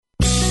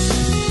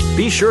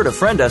Be sure to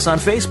friend us on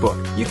Facebook.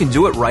 You can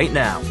do it right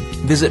now.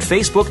 Visit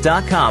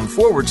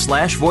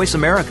facebook.com/Voice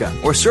America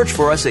or search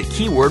for us at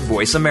keyword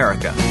Voice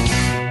America.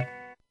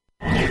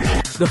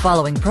 The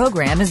following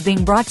program is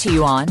being brought to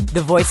you on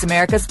the Voice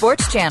America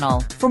Sports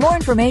Channel. For more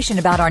information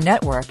about our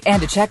network and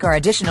to check our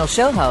additional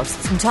show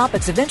hosts and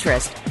topics of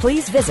interest,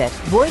 please visit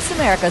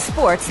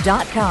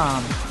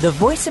voiceamericasports.com. The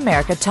Voice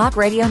America Talk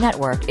Radio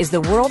Network is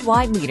the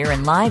worldwide leader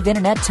in live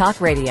Internet talk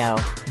radio.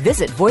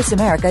 Visit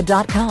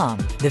voiceamerica.com.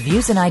 The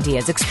views and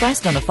ideas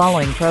expressed on the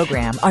following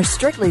program are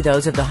strictly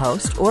those of the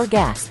host or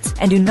guests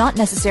and do not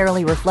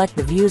necessarily reflect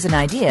the views and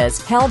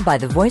ideas held by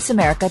the Voice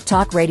America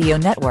Talk Radio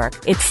Network,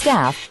 its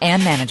staff,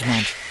 and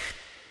management.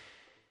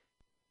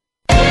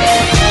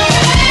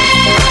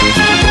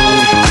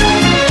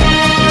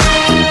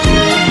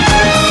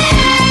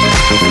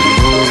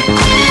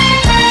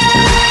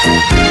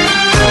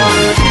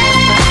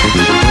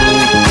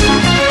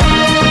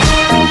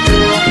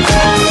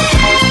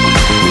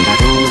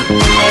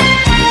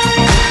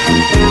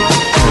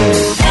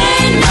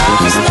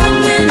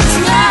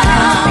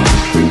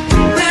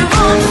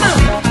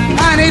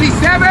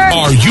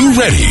 Are you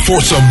ready for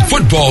some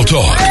football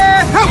talk?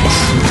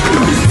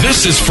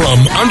 This is From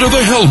Under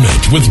the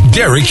Helmet with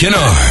Derek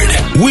Kennard.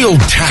 We'll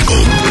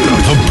tackle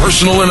the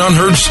personal and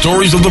unheard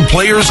stories of the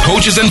players,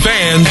 coaches, and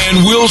fans,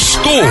 and we'll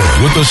score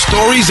with the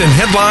stories and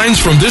headlines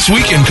from this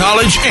week in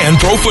college and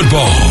pro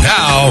football.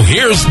 Now,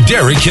 here's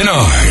Derek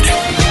Kennard.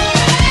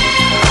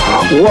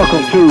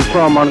 Welcome to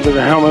From Under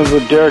the Helmet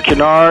with Derek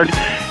Kennard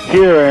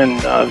here in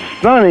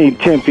sunny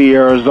Tempe,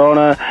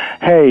 Arizona.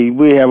 Hey,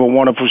 we have a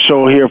wonderful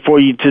show here for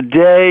you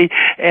today,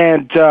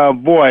 and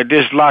boy,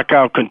 this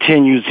lockout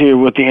continues here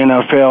with the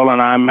NFL, and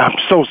I'm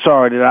so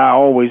sorry that I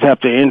always have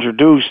to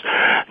introduce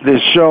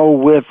this show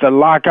with the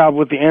lockout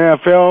with the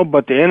NFL,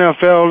 but the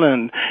NFL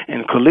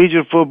and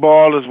collegiate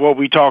football is what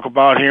we talk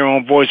about here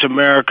on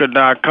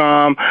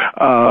VoiceAmerica.com.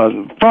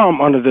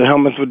 From Under the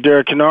Helmets with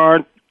Derek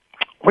Kennard.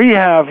 We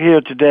have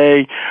here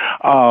today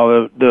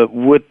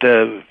with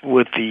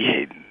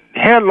the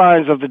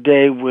headlines of the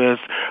day with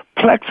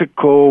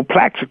Plaxico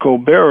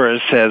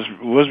Burress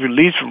was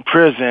released from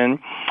prison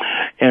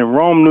in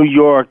Rome, New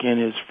York, in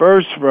his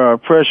first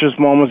precious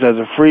moments as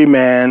a free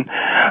man.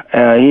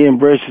 He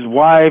embraced his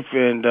wife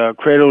and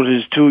cradled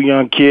his two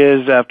young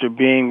kids after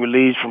being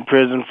released from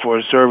prison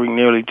for serving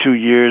nearly 2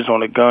 years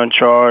on a gun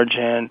charge.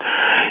 And,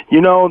 you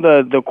know,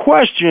 the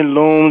question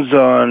looms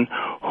on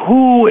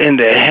who in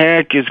the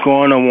heck is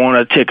going to want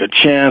to take a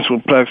chance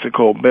with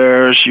Plaxico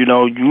Burress? You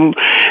know,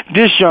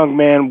 this young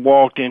man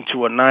walked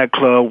into a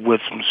nightclub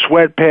with some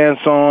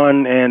sweatpants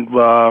on, and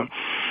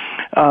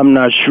I'm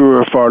not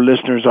sure if our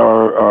listeners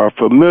are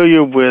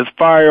familiar with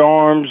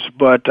firearms,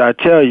 but I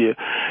tell you,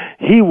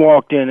 he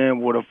walked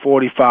in with a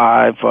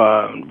 .45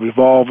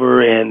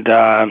 revolver, and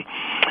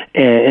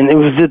it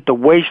was at the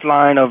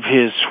waistline of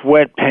his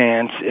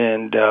sweatpants,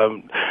 and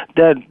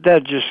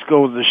that just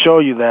goes to show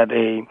you that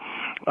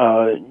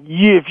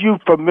if you're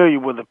familiar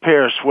with a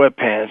pair of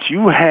sweatpants,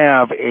 you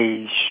have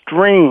a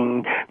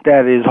string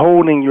that is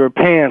holding your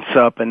pants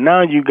up, and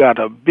now you got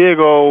a big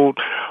old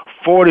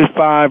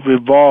 .45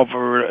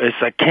 revolver. It's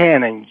a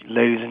cannon,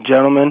 ladies and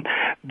gentlemen.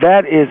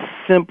 That is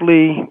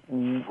simply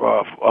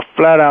a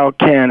flat-out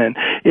cannon.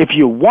 If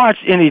you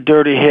watch any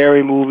Dirty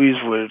Harry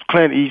movies with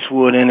Clint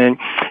Eastwood in it,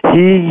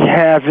 he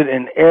has it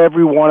in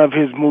every one of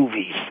his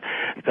movies,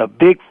 the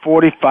big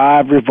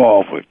 .45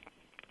 revolver.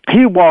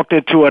 He walked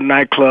into a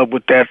nightclub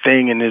with that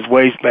thing in his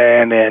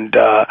waistband, and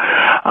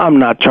I'm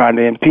not trying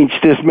to impeach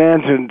this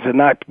man to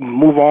not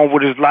move on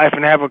with his life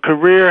and have a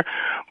career,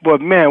 but,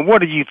 man,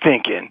 what are you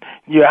thinking?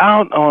 You're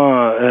out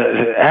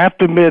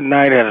after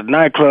midnight at a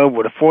nightclub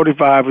with a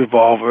 .45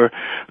 revolver.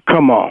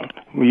 Come on.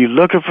 Were you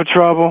looking for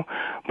trouble?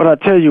 But I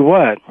tell you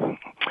what,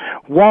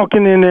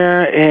 walking in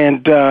there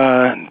and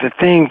the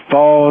thing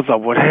falls or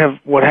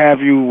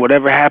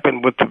whatever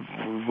happened with the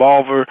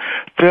revolver,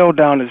 fell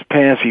down his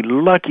pants. He's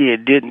lucky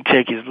it didn't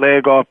take his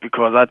leg off,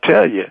 because I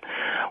tell you,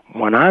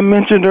 when I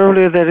mentioned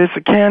earlier that it's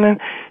a cannon,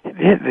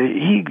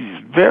 he's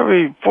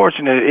very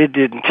fortunate it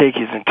didn't take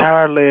his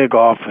entire leg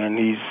off, and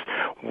he's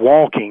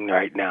walking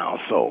right now.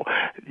 So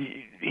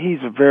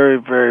he's a very,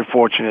 very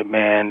fortunate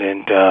man,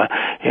 and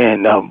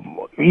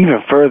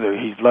even further,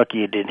 he's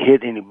lucky it didn't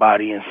hit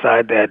anybody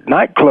inside that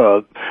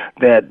nightclub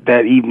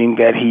that evening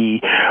that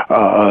he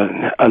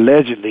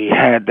allegedly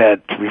had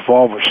that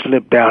revolver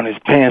slip down his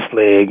pants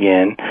leg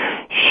and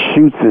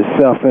shoots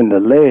himself in the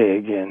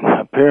leg. And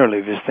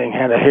apparently this thing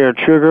had a hair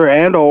trigger,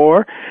 and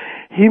or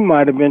he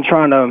might have been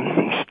trying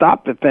to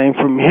stop the thing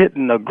from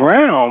hitting the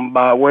ground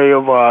by way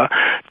of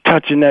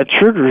touching that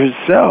trigger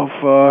himself,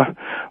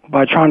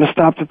 by trying to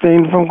stop the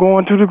thing from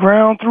going to the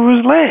ground through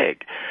his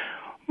leg.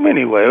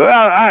 Anyway,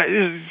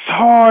 it's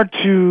hard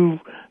to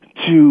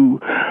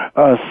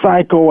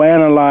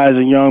psychoanalyze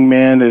a young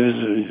man that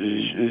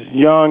is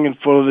young and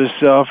full of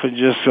himself and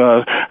just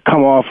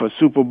come off a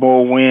Super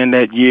Bowl win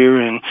that year,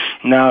 and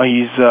now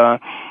he's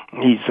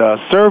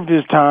served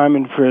his time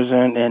in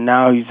prison, and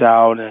now he's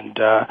out, and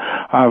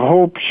I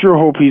sure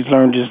hope he's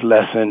learned his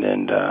lesson,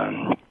 and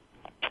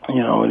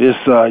This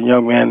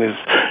young man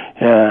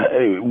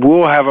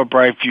will have a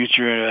bright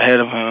future ahead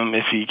of him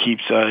if he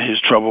keeps his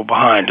trouble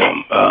behind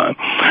him.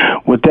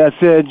 With that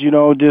said, who's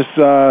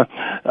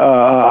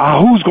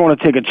going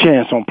to take a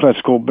chance on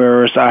Plexico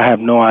Burress? I have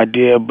no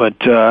idea, but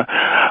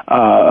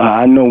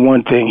I know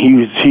one thing: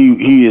 he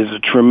is a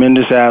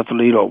tremendous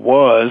athlete, or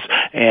was,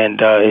 and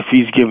if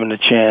he's given a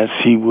chance,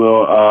 he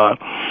will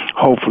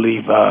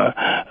hopefully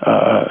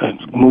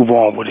move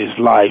on with his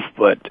life.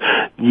 But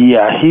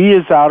yeah, he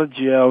is out of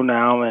jail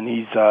now, and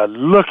he's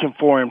looking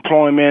for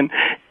employment.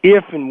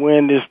 If and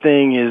when this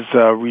thing is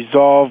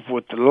resolved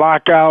with the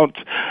lockout,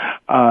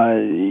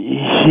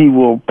 he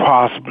will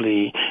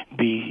possibly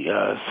be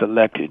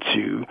selected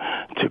to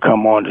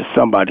come on to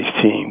somebody's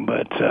team.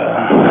 But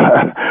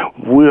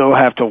we'll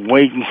have to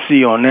wait and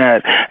see on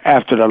that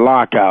after the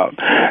lockout.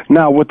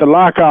 Now, with the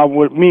lockout,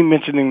 with me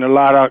mentioning the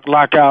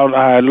lockout,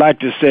 I'd like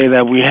to say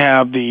that we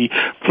have the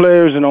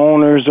players and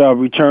owners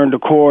return to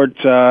court.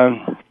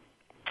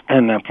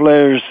 And the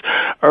players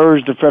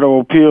urged the Federal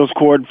Appeals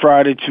Court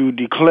Friday to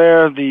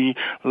declare the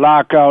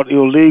lockout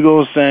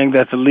illegal, saying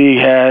that the league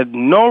had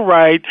no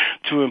right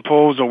to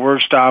impose a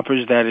work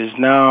stoppage that is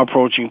now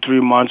approaching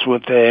 3 months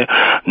with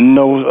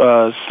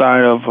no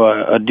sign of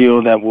a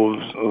deal that will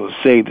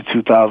save the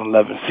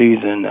 2011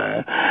 season.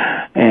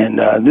 And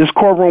this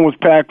courtroom was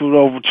packed with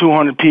over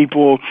 200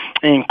 people,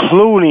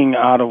 including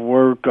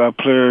out-of-work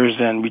players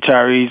and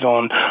retirees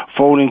on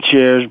folding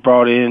chairs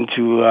brought in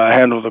to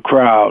handle the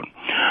crowd.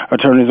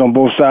 Attorneys on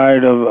both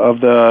sides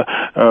of the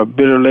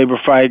bitter labor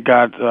fight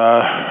got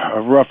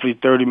roughly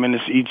 30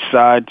 minutes each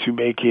side to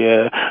make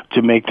their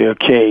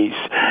case.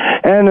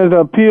 And the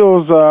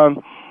appeals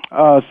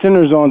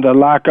centers on the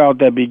lockout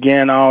that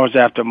began hours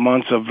after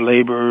months of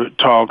labor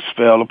talks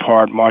fell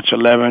apart March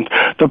 11th.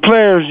 The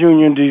players'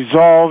 union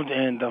dissolved,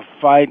 and the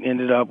fight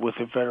ended up with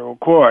the federal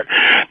court.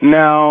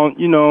 Now,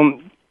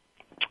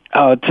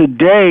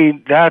 today,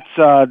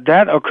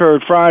 that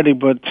occurred Friday,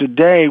 but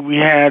today we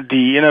had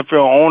the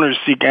NFL owners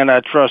seek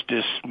antitrust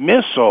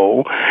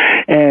dismissal,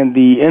 and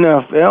the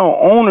NFL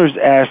owners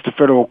asked the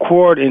federal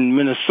court in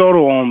Minnesota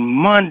on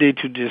Monday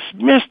to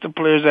dismiss the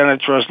players'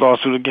 antitrust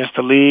lawsuit against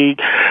the league.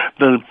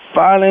 The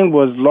filing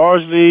was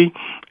largely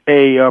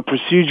a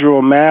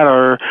procedural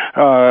matter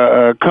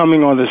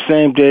coming on the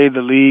same day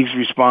the league's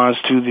response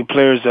to the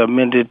players'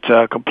 amended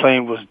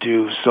complaint was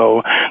due.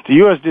 So the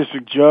U.S.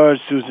 District Judge,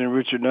 Susan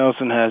Richard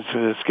Nelson, has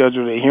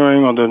scheduled a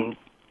hearing on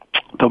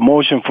the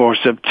motion for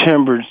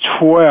September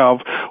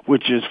 12th,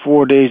 which is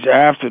 4 days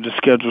after the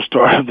scheduled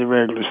start of the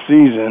regular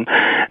season,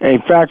 a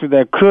factor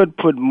that could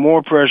put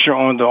more pressure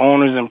on the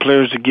owners and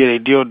players to get a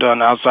deal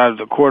done outside of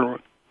the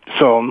courtroom.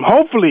 So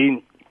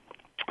hopefully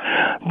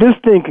this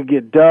thing could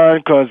get done,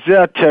 because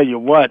I'll tell you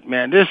what,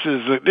 man, this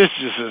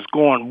just is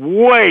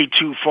going way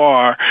too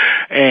far,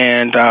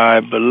 and I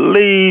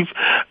believe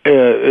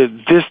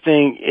this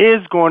thing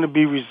is going to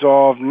be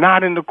resolved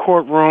not in the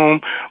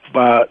courtroom,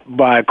 but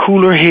by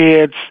cooler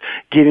heads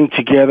getting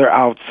together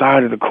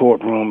outside of the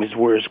courtroom is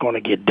where it's going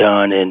to get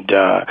done. And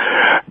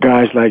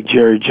guys like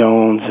Jerry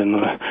Jones and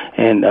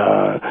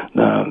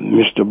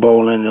Mr.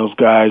 Bolin, those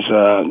guys,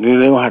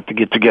 they don't have to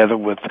get together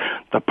with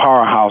the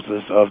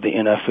powerhouses of the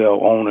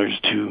NFL owners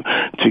to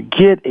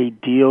get a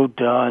deal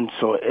done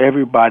so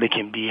everybody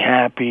can be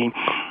happy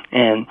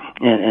and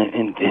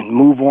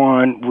move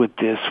on with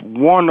this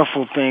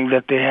wonderful thing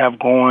that they have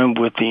going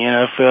with the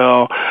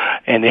NFL.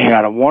 And they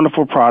had a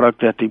wonderful product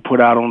that they put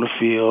out on the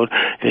field.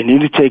 They need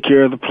to take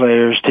care of the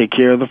players, take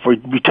care of the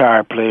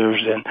retired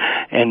players,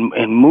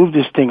 and move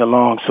this thing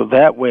along so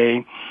that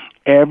way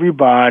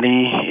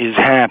everybody is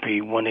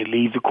happy when they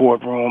leave the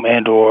courtroom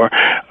and or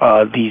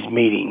these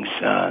meetings.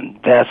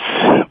 That's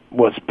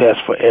what's best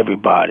for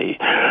everybody.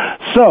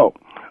 So,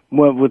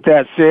 well, with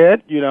that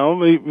said,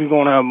 we're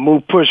going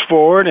to push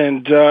forward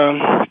and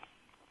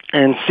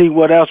see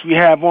what else we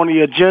have on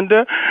the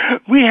agenda.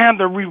 We have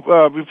the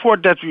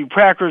report that the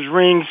Packers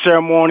ring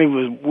ceremony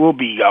will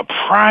be a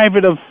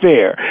private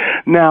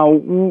affair. Now,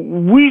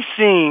 we've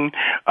seen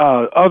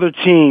other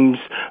teams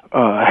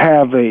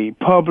have a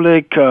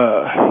public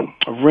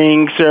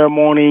ring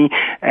ceremony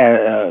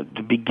at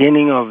the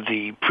beginning of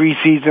the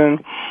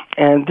preseason,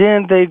 and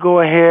then they go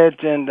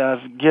ahead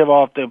and give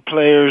off their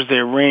players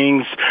their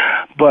rings.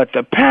 But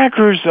the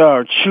Packers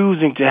are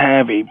choosing to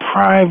have a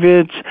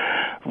private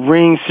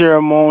ring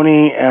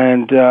ceremony,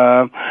 and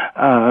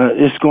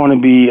it's going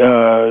to be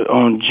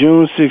on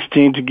June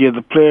 16th to give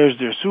the players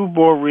their Super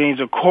Bowl rings,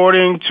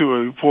 according to a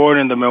report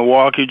in the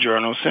Milwaukee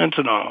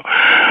Journal-Sentinel.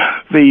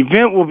 The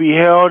event will be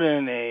held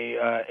in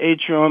a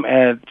atrium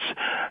at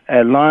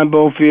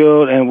Lambeau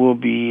Field and will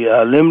be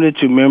limited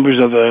to members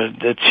of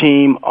the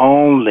team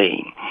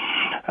only.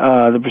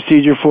 The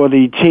procedure for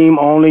the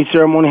team-only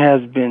ceremony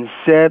has been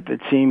set. The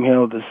team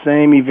held the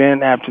same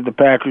event after the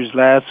Packers'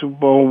 last Super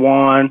Bowl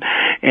won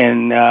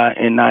in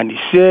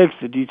 '96.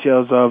 The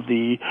details of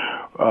the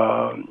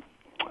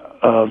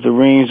of the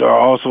rings are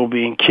also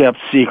being kept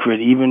secret,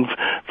 even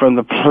from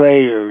the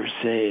players.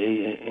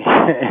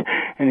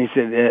 And he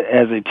said,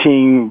 as a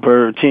team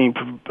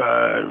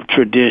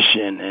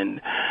tradition.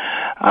 And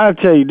I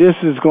tell you, this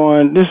is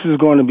going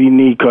to be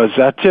neat, because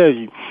I tell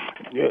you,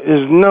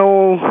 there's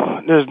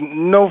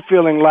no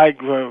feeling like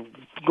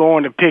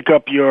going to pick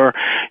up your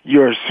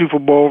Super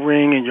Bowl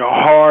ring, and your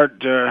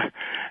hard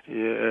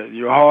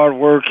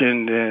work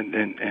and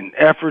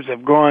efforts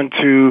have gone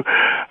to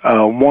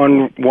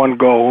one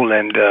goal,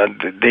 and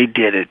they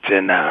did it.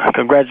 And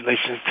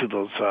congratulations to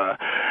those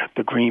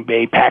the Green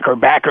Bay Packer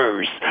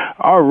backers.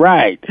 All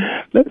right,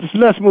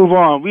 let's move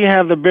on. We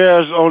have the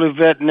Bears'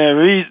 Olivet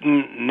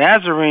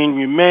Nazarene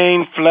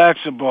remain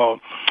flexible.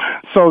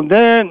 So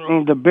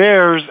then the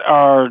Bears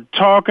are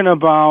talking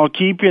about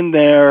keeping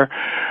their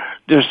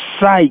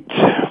site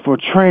for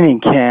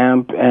training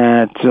camp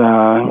at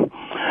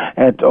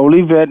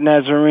Olivet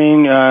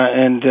Nazarene,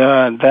 and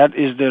that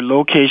is the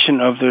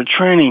location of their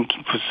training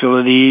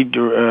facility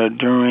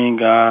during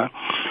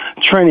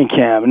training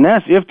camp. And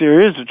that's if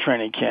there is a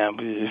training camp.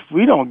 If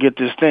we don't get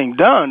this thing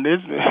done, we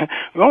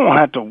don't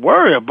have to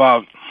worry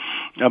about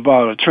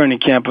a training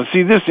camp. But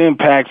see, this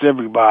impacts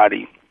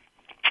everybody.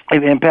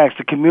 It impacts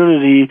the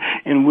community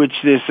in which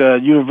this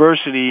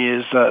university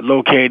is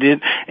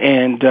located,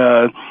 and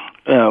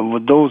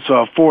with those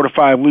 4 to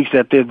 5 weeks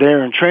that they're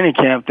there in training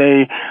camp,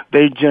 they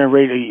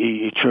generate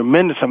a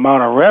tremendous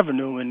amount of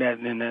revenue in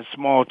that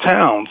small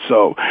town.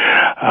 So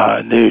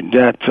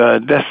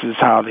this is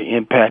how the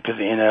impact of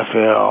the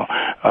NFL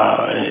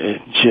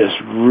it just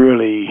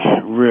really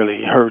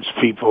hurts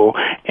people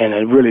in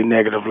a really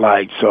negative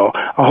light. So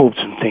I hope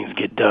some things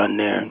get done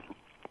there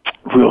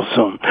real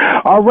soon.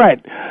 All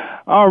right,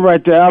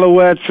 the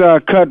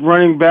Alouettes cut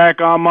running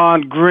back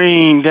Ahman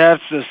Green.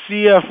 That's the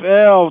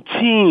CFL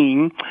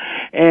team.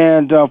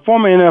 And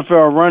former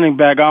NFL running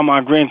back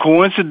Ahman Green,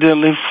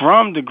 coincidentally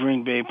from the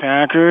Green Bay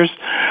Packers,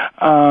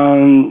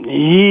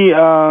 he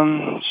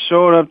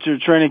showed up to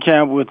training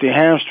camp with a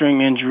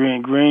hamstring injury,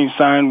 and Green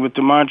signed with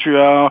the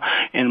Montreal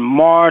in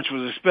March,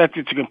 was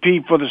expected to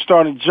compete for the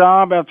starting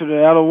job after the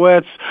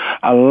Alouettes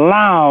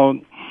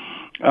allowed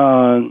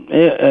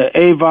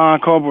Avon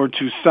Colbert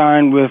to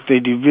sign with a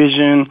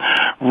division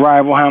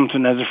rival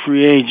Hamilton as a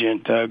free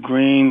agent.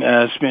 Green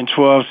spent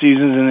 12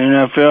 seasons in the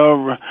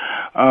NFL,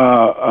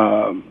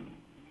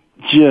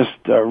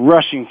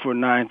 rushing for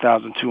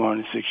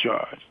 9,206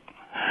 yards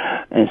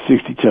and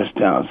 60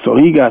 touchdowns. So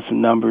he got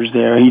some numbers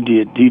there. He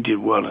did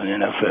well in the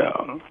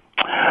NFL,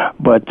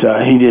 but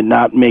he did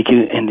not make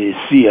it in the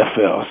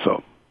CFL.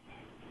 So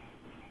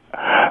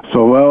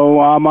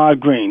Ahman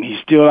Green, he's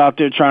still out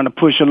there trying to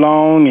push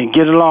along and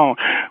get along.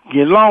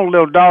 Get along,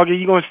 little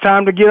doggy. It's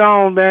time to get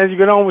on, man. You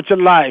get on with your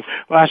life.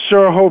 Well, I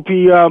sure hope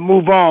he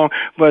move on,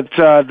 but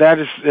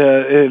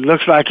it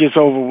looks like it's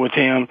over with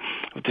him,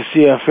 with the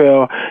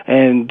CFL.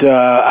 And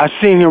I've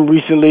seen him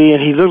recently,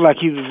 and he looked like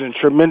he was in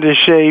tremendous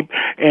shape,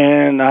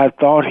 and I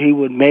thought he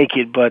would make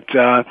it, but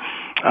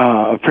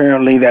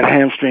apparently that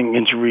hamstring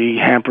injury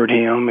hampered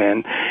him,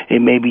 and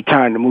it may be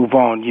time to move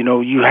on. You know,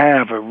 you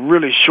have a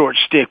really short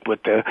stick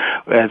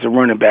as a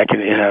running back in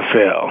the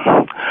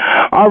NFL.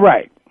 All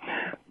right.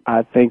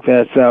 I think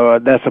that's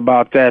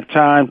about that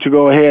time to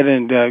go ahead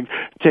and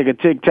take a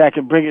tic-tac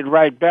and bring it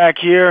right back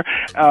here.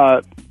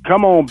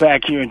 Come on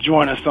back here and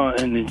join us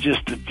in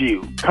just a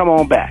few. Come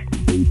on back.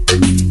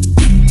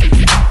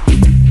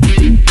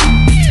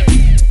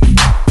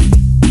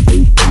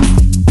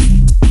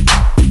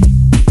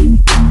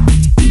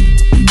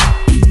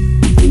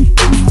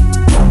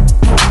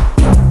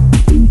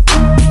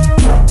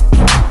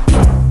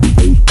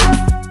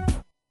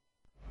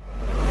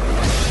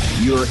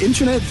 Your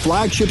internet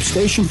flagship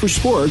station for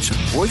sports,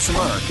 Voice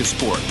America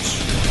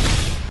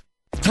Sports.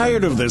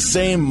 Tired of the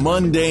same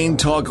mundane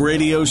talk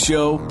radio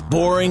show,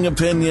 boring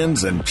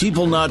opinions, and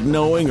people not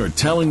knowing or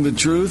telling the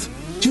truth?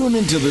 Tune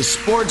into The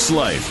Sports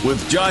Life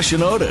with Josh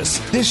and Otis.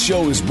 This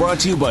show is brought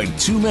to you by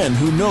two men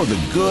who know the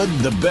good,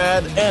 the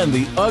bad, and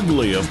the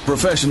ugly of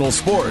professional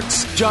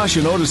sports. Josh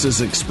and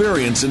Otis's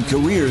experience and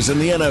careers in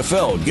the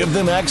NFL give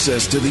them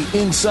access to the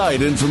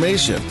inside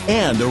information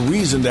and a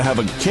reason to have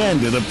a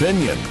candid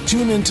opinion.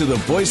 Tune into the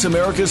Voice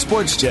America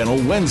Sports Channel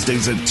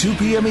Wednesdays at 2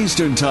 p.m.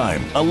 Eastern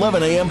Time,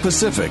 11 a.m.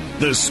 Pacific.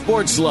 The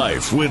Sports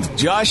Life with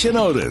Josh and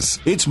Otis.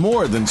 It's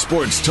more than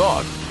sports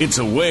talk. It's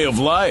a way of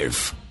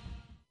life.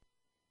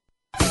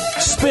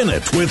 Spin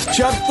It with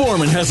Chuck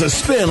Foreman has a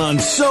spin on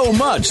so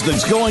much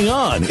that's going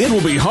on. It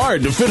will be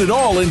hard to fit it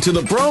all into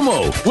the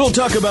promo. We'll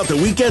talk about the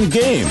weekend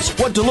games,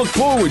 what to look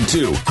forward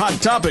to,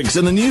 hot topics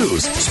in the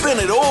news. Spin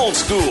It old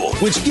school,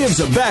 which gives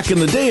a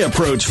back-in-the-day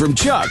approach from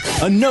Chuck.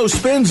 A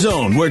no-spin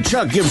zone where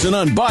Chuck gives an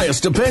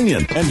unbiased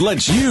opinion and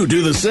lets you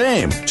do the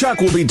same.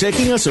 Chuck will be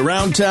taking us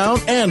around town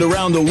and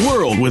around the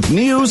world with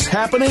news,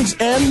 happenings,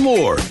 and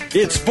more.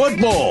 It's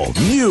football,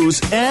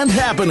 news, and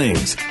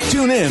happenings.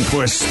 Tune in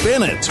for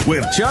Spin It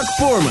with Chuck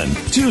Foreman,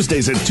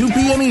 Tuesdays at 2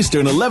 p.m.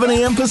 Eastern, 11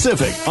 a.m.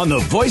 Pacific on the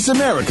Voice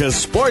America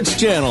Sports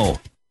Channel.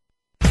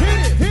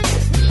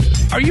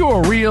 Are you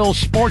a real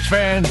sports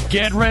fan?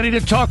 Get ready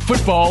to talk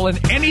football and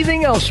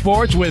anything else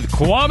sports with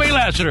Kwame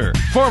Lassiter,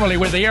 formerly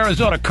with the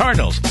Arizona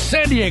Cardinals,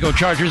 San Diego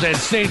Chargers, and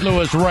St.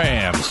 Louis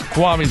Rams.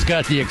 Kwame's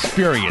got the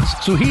experience,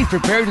 so he's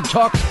prepared to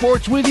talk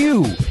sports with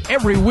you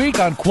every week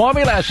on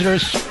Kwame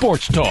Lassiter's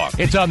Sports Talk.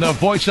 It's on the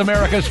Voice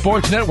America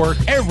Sports Network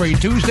every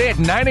Tuesday at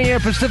 9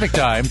 a.m. Pacific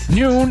Time,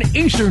 noon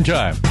Eastern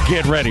Time.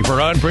 Get ready for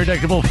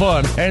unpredictable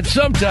fun and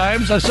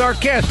sometimes a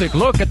sarcastic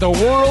look at the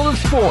world of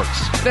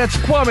sports. That's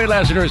Kwame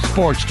Lassiter's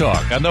Sports Talk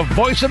on the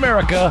Voice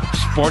America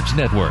Sports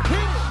Network.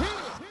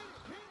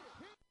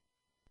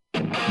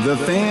 The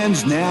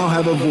fans now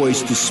have a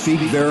voice to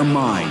speak their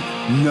mind.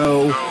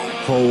 No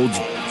holds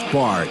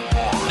barred.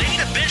 They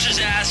need to bench his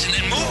ass and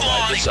then move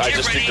on. I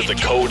just think that the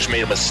coach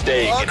made a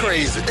mistake. All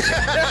crazy.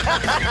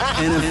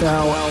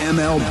 NFL,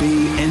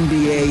 MLB,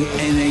 NBA,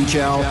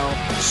 NHL.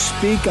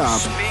 Speak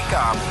up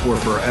or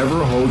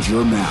forever hold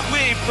your mouth. We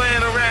ain't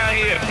playing around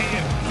here.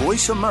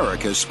 Voice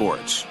America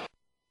Sports.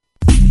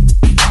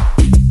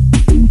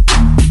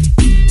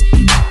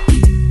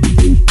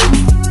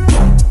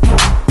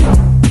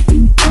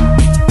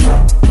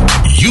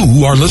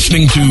 You are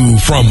listening to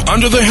From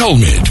Under the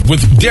Helmet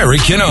with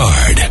Derek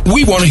Kennard.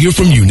 We want to hear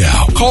from you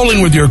now. Call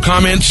in with your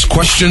comments,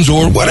 questions,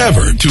 or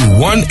whatever to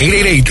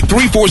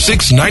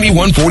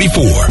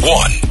 1-888-346-9144.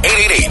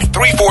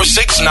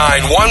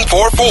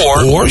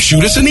 1-888-346-9144. Or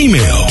shoot us an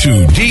email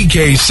to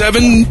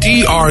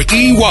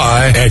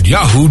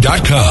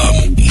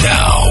dk7drey@yahoo.com.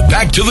 Now,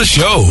 back to the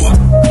show.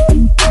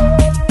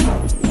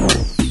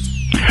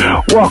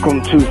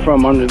 Welcome to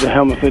From Under the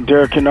Helmet with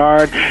Derek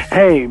Kennard.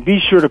 Hey, be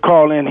sure to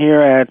call in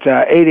here at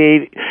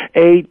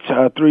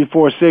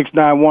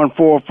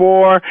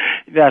 888-346-9144.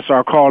 That's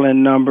our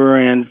call-in number,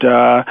 and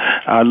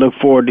I look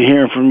forward to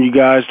hearing from you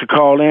guys to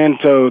call in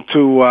to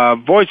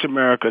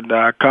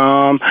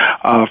voiceamerica.com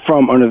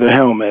From Under the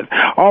Helmet.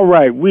 All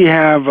right, we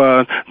have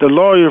the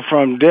lawyer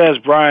from Des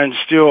Bryant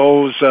still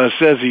owes,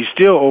 says he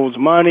still owes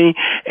money,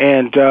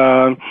 and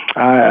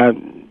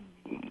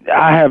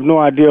I have no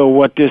idea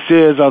what this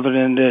is other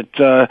than that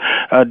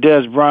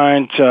Des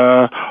Bryant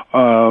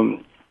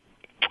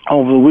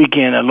over the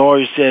weekend, a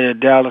lawyer said that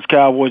Dallas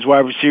Cowboys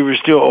wide receiver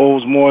still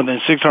owes more than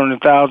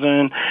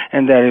 $600,000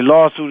 and that a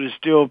lawsuit is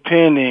still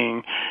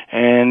pending.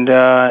 And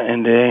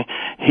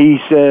he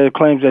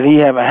claims that he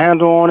have a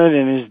handle on it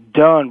and is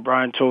done.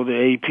 Bryant told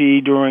the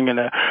AP during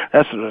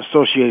that's the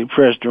Associated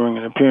Press during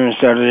an appearance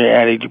Saturday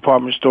at a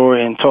department store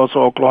in Tulsa,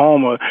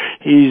 Oklahoma.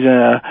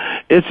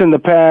 It's in the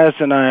past,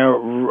 and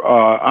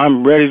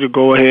I'm ready to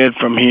go ahead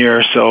from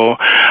here. So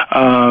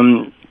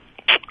I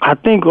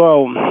think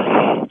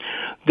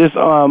this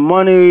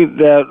money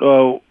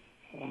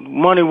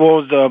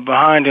was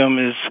behind him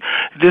is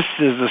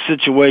a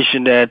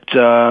situation that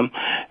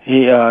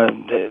he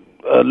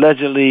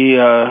allegedly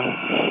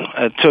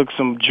took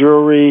some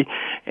jewelry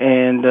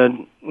and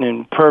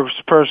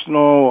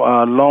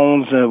personal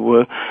loans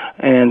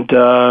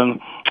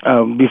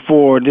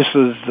before. This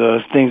was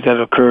things that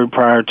occurred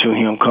prior to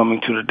him coming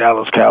to the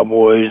Dallas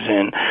Cowboys,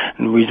 and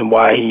the reason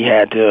why he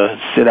had to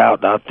sit out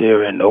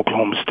there in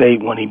Oklahoma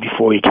State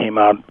before he came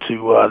out to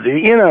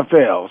the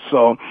NFL.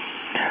 So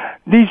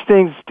these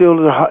things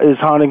still is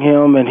haunting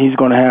him, and he's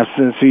going to have,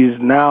 since he's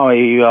now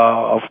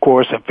of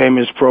course, a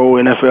famous pro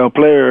NFL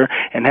player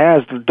and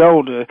has the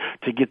dough to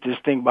get this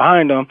thing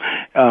behind him.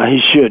 He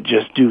should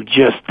just do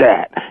just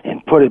that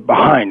and put it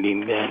behind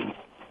him then.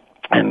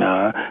 And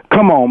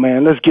come on,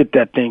 man, let's get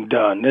that thing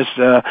done. This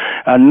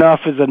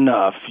enough is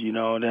enough. You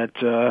know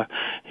that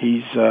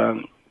he's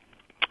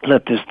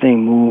let this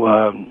thing move,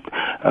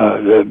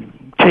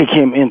 take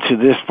him into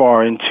this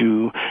far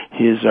into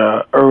his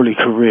early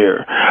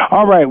career.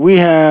 All right, we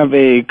have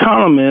a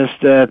columnist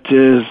that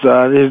is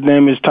his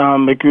name is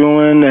Tom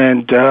McEwen,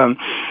 and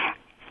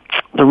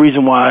the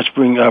reason why I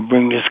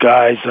bring this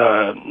guy's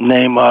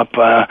name up,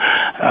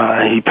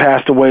 he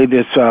passed away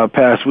this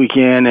past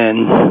weekend,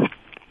 and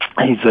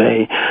he's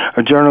a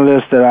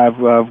journalist that I've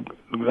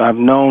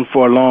known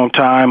for a long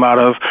time out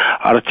of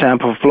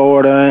Tampa,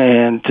 Florida,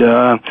 and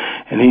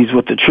he's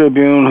with the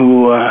Tribune,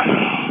 who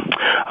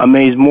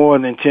amazed more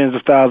than tens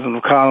of thousands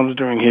of columns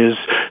during his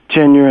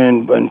tenure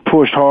and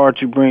pushed hard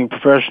to bring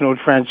professional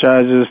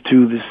franchises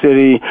to the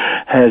city.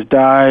 Has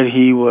died.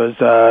 He was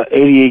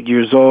 88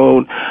 years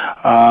old.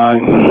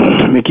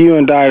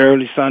 McEwen died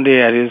early Sunday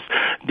at his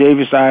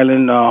Davis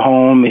Island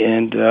home,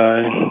 and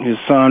his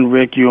son,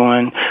 Rick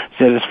Ewen,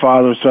 said his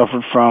father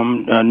suffered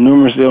from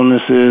numerous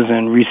illnesses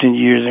in recent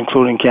years,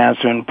 including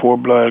cancer and poor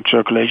blood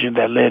circulation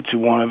that led to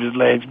one of his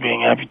legs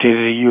being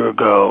amputated a year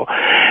ago.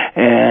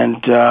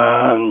 And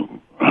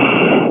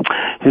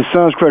his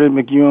sons credit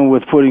McEwen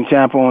with putting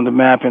Tampa on the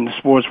map in the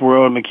sports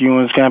world.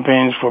 McEwen's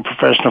campaigns for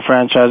professional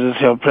franchises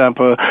helped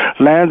Tampa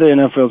land the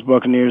NFL's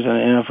Buccaneers and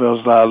the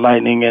NFL's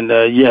Lightning. And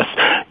yes,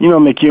 you know,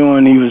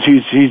 McEwen,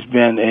 he's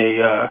been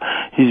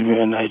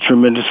a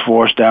tremendous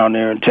force down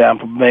there in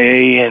Tampa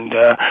Bay, and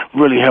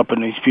really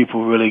helping these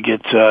people really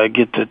get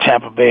to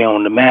Tampa Bay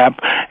on the map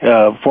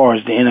as far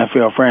as the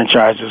NFL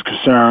franchise is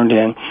concerned.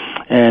 And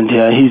and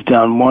he's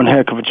done one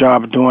heck of a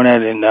job of doing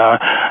that.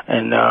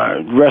 And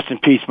rest in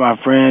peace, my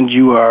friend.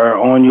 You are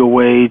on your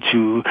way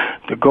to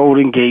the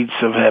golden gates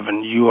of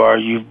heaven.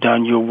 You've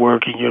done your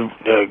work and your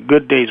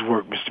good day's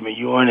work, Mr.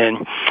 McEwen,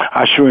 and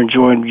I sure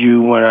enjoyed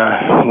you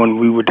when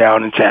we were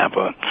down in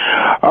Tampa.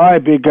 All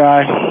right, big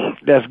guy,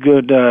 that's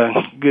good.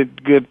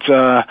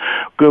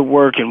 Good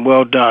work and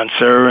well done,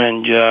 sir.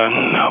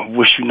 And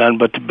wish you nothing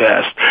but the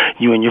best,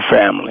 you and your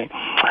family.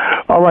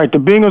 All right, the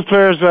Bengals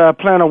players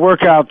plan a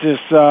workout this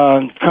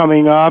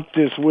coming up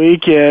this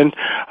week, and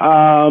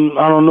I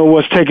don't know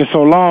what's taking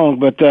so long,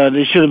 but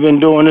they should have been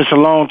doing this a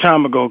long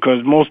time ago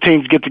because most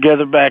teams get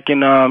together back in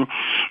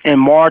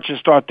March and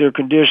start their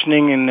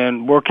conditioning and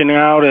then working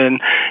out,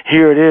 and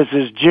here it is,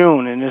 it's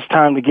June, and it's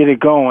time to get it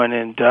going,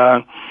 and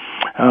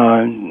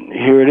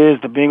here it is.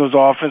 The Bengals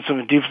offensive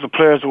and defensive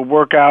players will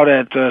work out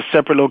at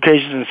separate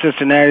locations in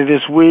Cincinnati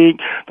this week,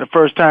 the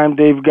first time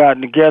they've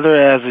gotten together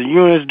as a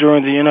unit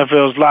during the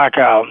NFL's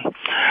lockout.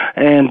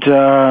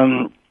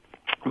 And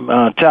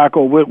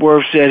Tackle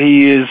Whitworth said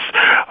his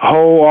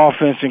whole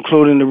offense,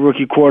 including the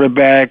rookie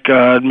quarterback,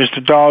 Mr.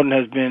 Dalton,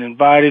 has been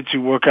invited to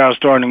work out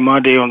starting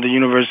Monday on the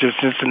University of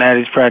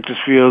Cincinnati's practice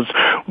fields.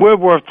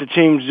 Whitworth, the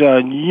team's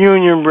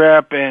union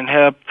rep, and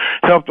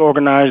helped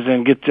organize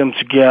and get them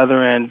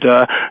together, and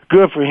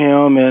good for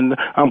him, and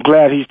I'm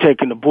glad he's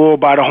taking the bull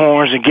by the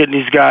horns and getting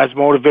these guys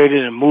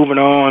motivated and moving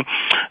on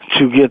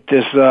to get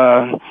this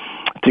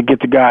to get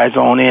the guys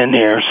on in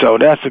there. So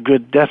that's a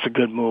good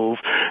move.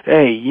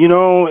 Hey,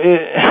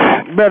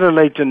 better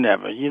late than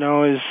never.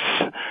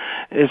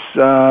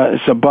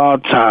 It's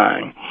about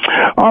time.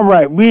 All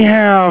right, we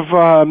have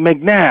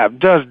McNabb.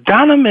 Does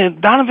Donovan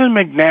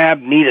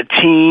McNabb need a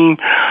team?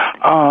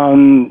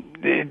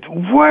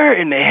 Where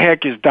in the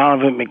heck is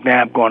Donovan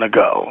McNabb going to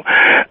go?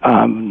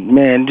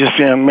 This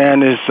young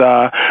man is,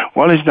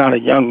 he's not a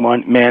young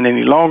man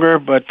any longer,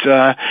 but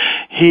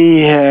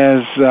he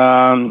is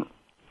now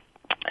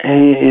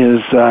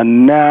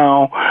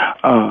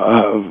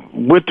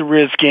with the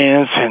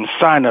Redskins and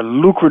signed a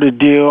lucrative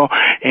deal,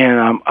 and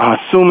I'm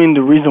assuming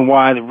the reason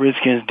why the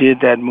Redskins did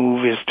that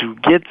move is to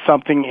get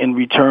something in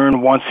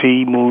return once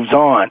he moves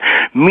on,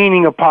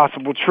 meaning a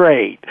possible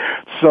trade.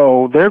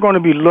 So they're going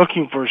to be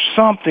looking for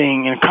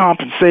something in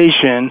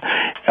compensation,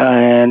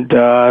 and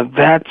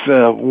that's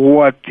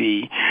what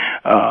the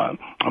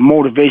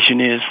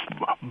motivation is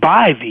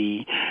by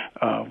the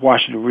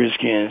Washington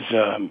Redskins,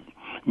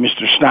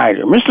 Mr.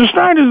 Snyder. Mr.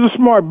 Snyder is a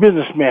smart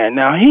businessman.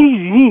 Now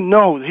he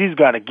knows he's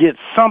got to get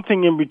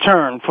something in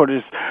return for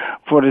this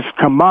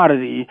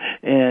commodity,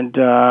 and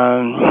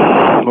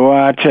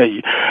I tell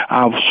you,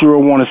 I sure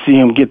want to see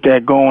him get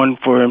that going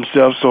for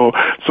himself, so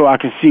I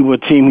can see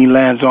what team he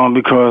lands on,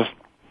 because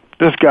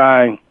this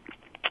guy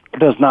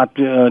does not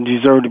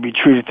deserve to be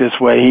treated this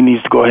way. He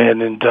needs to go ahead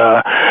and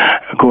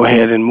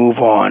move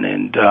on.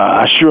 And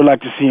I sure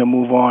like to see him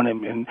move on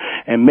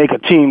and make a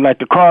team like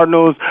the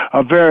Cardinals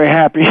a very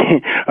happy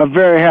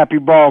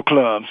ball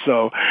club.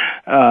 So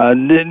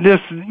this,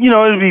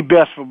 it'll be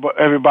best for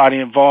everybody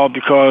involved,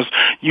 because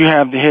you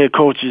have the head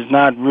coach is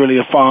not really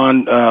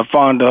fond of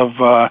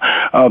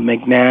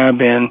McNabb.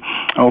 And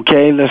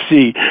okay, let's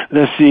see.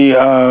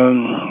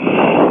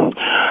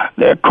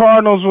 The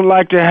Cardinals would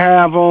like to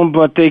have him,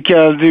 but they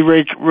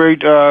rate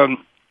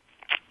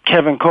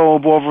Kevin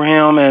Kolb over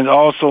him, and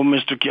also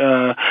Mr.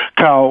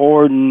 Kyle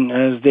Orton,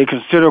 as they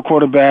consider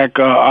quarterback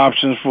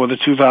options for the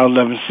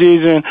 2011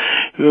 season.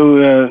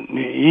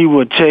 He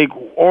would take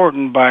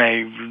Orton by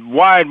a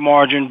wide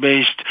margin.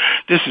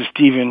 This is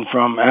Stephen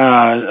from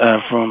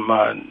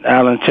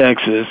Allen,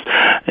 Texas,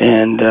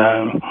 and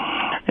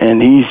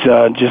he's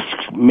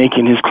just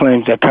making his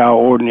claims that Kyle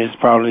Orton is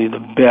probably the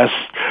best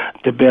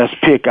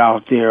pick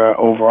out there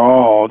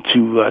overall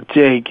to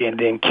take, and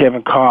then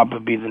Kevin Kolb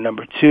would be the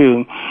number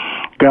 2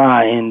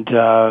 guy, and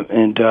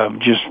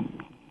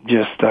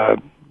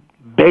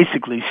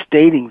basically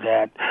stating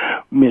that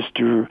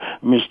Mr.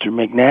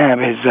 McNabb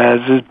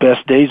has his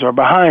best days are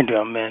behind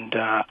him, and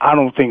I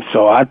don't think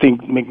so. I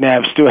think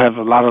McNabb still has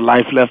a lot of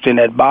life left in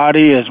that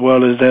body, as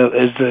well as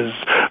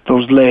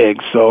those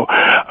legs. So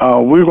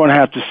we're going to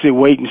have to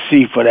wait and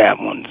see for that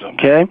one.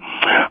 Okay.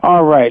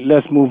 All right.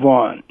 Let's move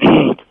on.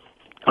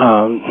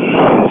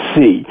 Let's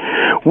see.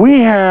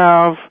 We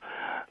have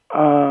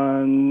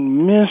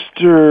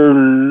Mr.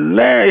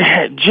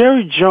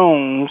 Jerry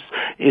Jones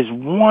is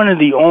one of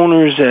the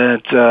owners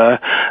that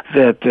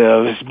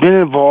has been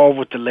involved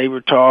with the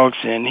labor talks,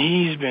 and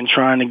he's been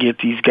trying to get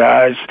these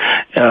guys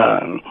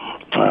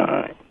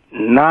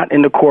not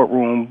in the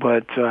courtroom,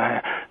 but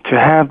to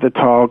have the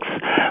talks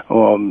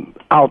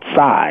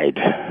outside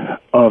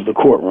of the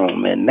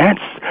courtroom, and that's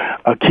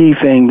a key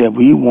thing that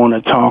we want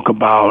to talk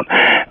about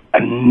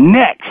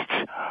next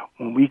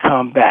when we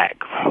come back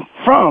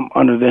from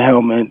Under the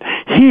Helmet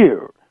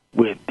here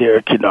with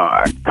Derek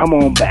Kennard. Come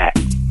on back.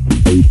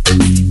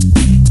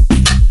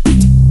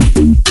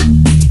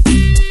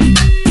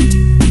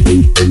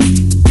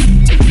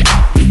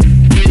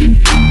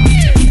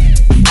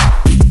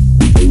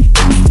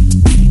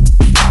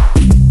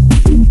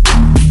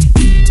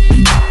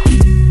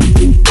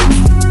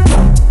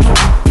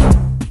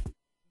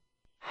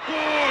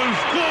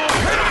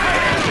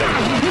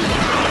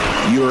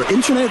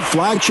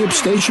 flagship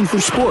station for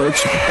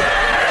sports.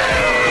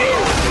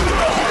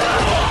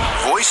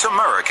 Voice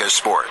America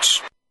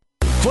Sports.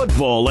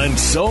 Football and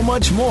so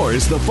much more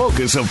is the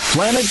focus of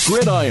Planet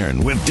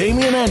Gridiron with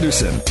Damian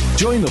Anderson.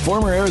 Join the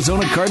former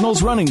Arizona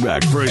Cardinals running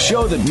back for a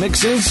show that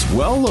mixes,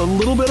 well, a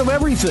little bit of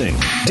everything.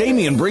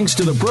 Damian brings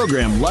to the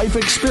program life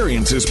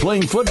experiences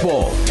playing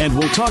football, and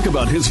we'll talk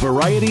about his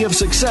variety of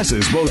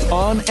successes both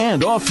on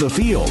and off the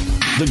field.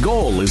 The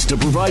goal is to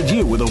provide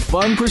you with a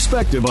fun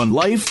perspective on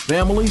life,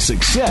 family,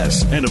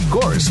 success, and of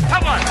course,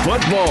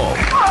 football.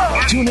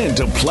 Tune in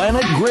to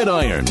Planet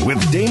Gridiron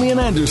with Damian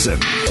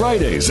Anderson,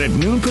 Fridays at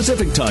noon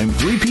Pacific Time,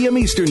 3 p.m.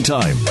 Eastern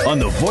Time on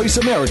the Voice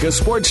America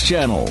Sports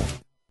Channel.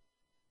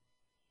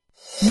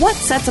 What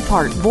sets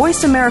apart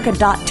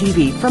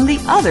VoiceAmerica.tv from the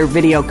other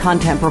video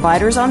content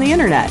providers on the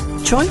Internet?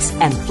 Choice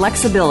and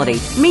flexibility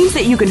means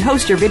that you can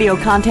host your video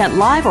content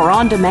live or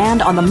on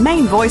demand on the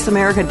main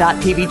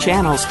VoiceAmerica.tv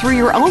channels through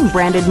your own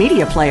branded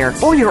media player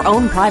or your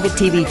own private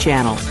TV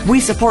channel. We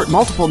support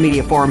multiple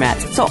media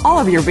formats, so all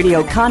of your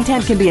video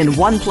content can be in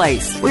one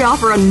place. We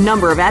offer a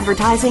number of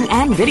advertising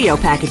and video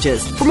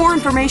packages. For more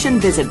information,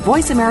 visit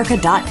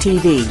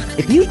VoiceAmerica.tv.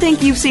 If you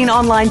think you've seen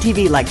online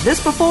TV like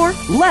this before,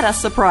 let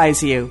us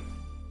surprise you.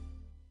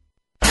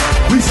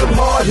 We some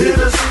hard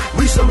hitters.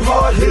 We some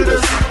hard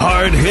hitters.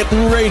 Hard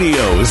Hittin'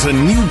 Radio is a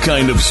new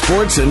kind of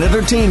sports and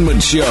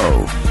entertainment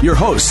show. Your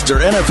hosts are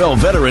NFL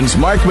veterans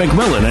Mark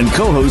McMillan and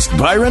co-host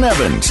Byron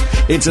Evans.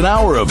 It's an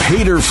hour of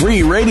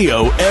hater-free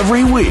radio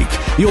every week.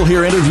 You'll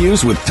hear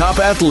interviews with top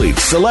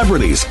athletes,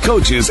 celebrities,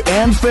 coaches,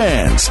 and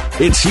fans.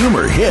 It's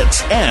humor,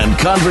 hits, and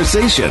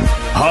conversation.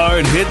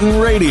 Hard Hittin'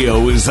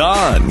 Radio is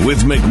on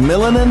with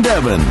McMillan and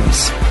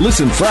Evans.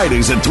 Listen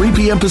Fridays at 3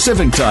 p.m.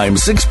 Pacific Time,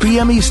 6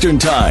 p.m. Eastern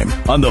Time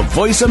on the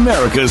Voice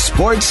America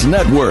Sports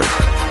Network.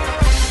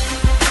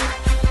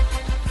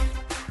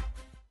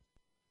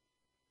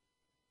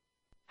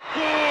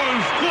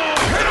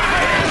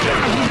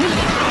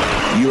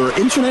 Your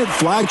internet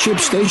flagship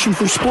station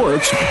for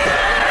sports.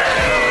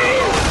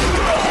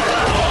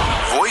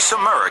 Voice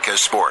America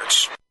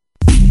Sports.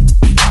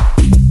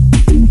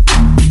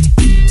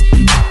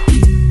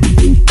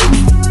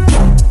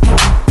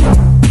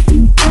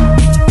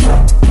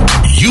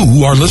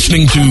 You are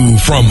listening to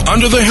From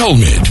Under the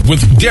Helmet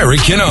with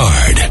Derek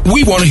Kennard.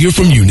 We want to hear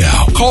from you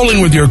now. Call in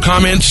with your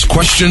comments,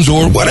 questions,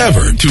 or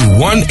whatever to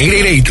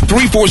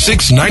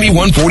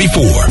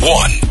 1-888-346-9144.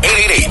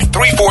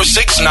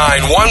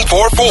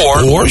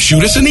 1-888-346-9144. Or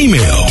shoot us an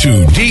email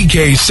to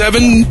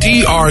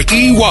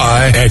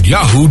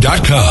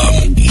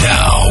dk7drey@yahoo.com.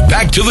 Now,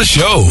 back to the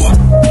show.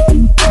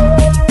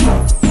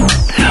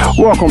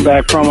 Welcome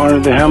back from Under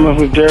the Helmet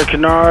with Derek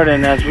Kennard,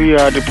 and as we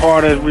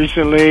departed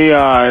recently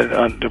at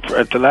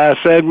the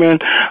last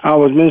segment, I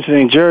was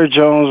mentioning Jerry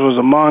Jones was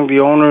among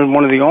the owners,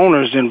 one of the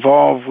owners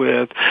involved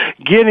with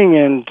getting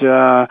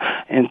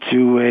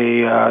into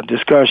a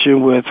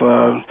discussion with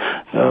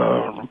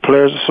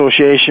players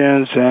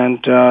associations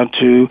and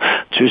to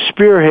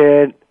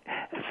spearhead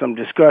some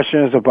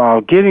discussions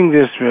about getting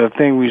this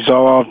thing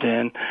resolved,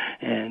 and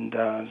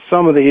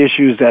some of the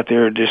issues that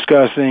they're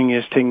discussing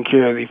is taking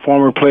care of the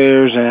former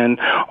players, and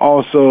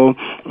also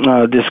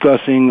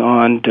discussing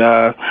on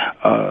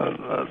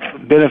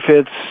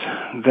benefits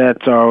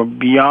that are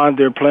beyond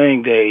their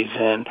playing days,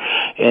 and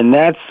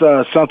that's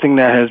something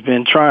that has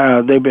been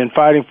they've been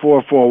fighting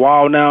for a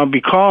while now,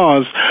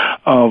 because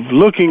of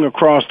looking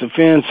across the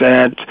fence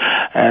at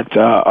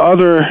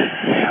other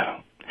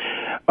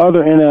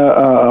in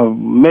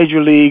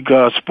major league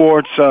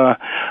sports,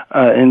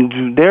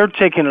 and they're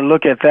taking a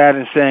look at that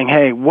and saying,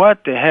 hey,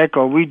 what the heck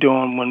are we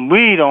doing when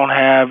we don't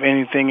have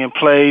anything in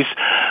place,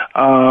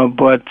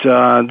 but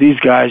these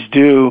guys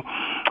do,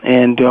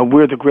 and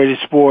we're the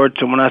greatest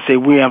sport. And when I say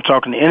we, I'm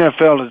talking the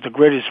NFL is the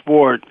greatest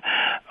sport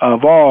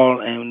of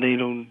all, and they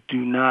do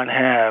not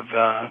have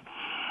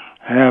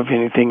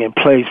anything in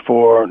place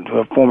for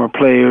the former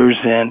players,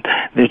 and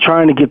they're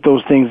trying to get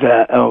those things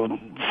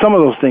some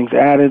of those things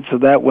added, so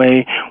that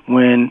way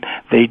when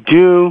they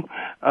do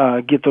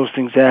get those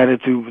things added,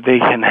 they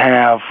can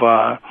have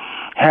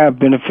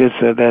benefits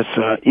that's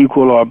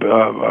equal or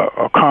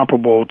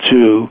comparable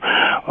to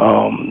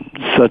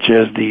such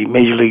as the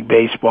Major League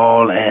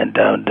Baseball and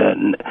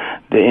the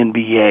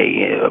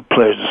NBA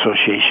Players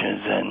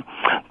Associations, and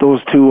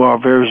those two are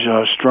very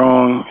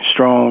strong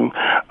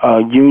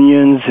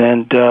unions,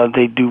 and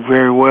they do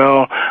very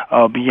well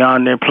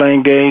beyond their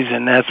playing days,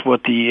 and that's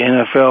what the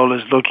NFL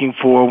is looking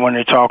for when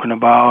they're talking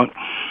about.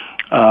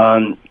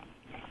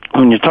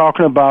 When you're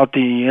talking about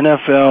the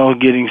NFL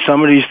getting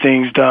some of these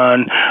things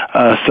done,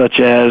 such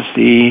as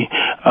the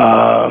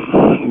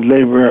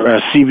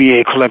labor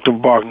CBA collective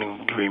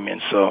bargaining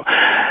agreement, so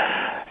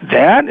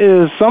that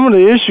is some of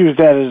the issues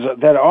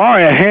that are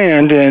at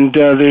hand, and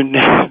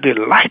they'd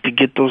like to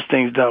get those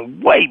things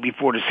done way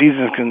before the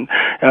season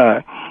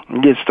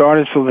and get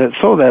started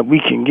so that we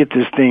can get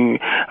this thing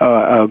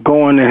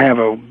going and have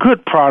a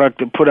good product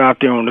to put out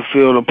there on the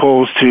field,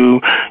 opposed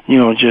to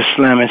just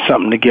slamming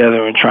something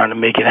together and trying to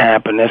make it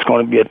happen. That's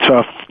going to be a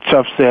tough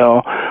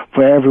sell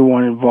for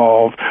everyone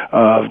involved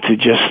to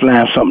just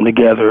slam something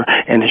together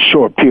in a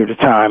short period of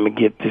time and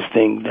get this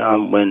thing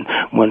done when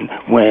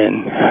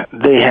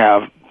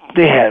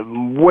they had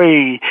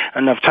way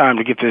enough time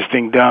to get this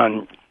thing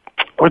done.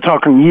 We're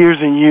talking years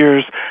and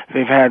years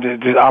they've had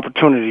the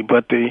opportunity,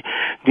 but the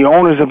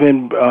owners have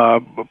been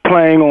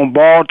playing on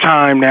ball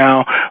time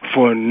now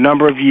for a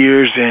number of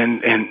years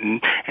and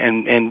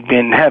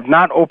have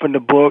not opened the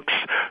books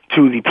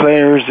to the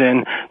players,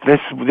 and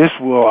this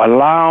will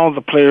allow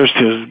the players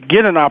to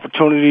get an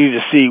opportunity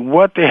to see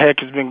what the heck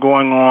has been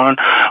going on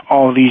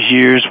all these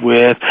years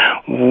with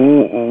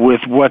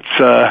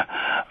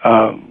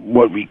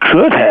what we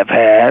could have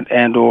had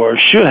and or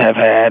should have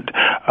had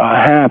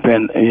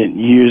happen in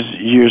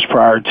years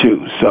prior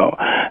to. So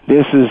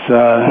this is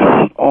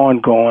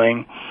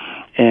ongoing,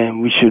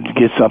 and we should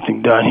get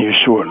something done here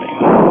shortly.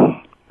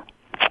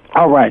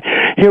 All right,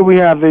 here we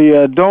have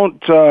the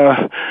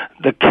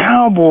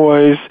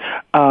Cowboys.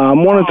 I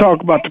want to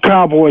talk about the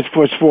Cowboys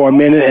for a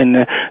minute, and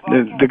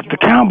the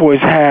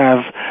Cowboys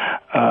have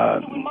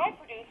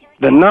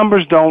the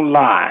numbers don't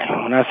lie.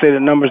 When I say the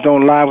numbers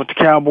don't lie with the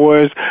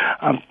Cowboys,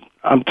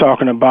 I'm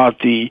talking about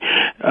the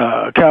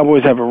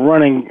Cowboys have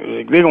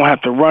they don't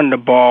have to run the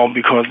ball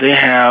because they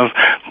have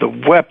the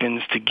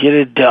weapons to get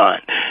it done.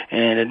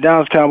 And the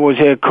Dallas Cowboys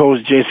head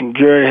coach Jason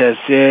Garrett has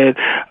said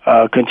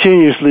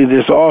continuously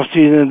this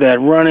offseason that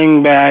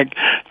running back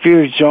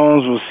Felix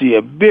Jones will see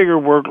a bigger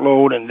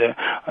workload in the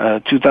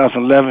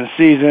 2011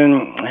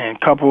 season, and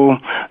couple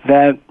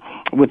that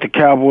with the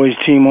Cowboys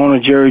team owner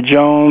Jerry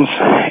Jones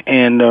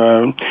and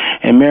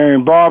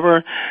Marion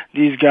Barber.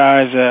 These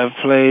guys have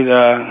played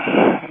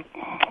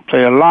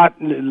a lot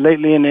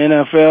lately in the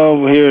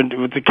NFL here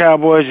with the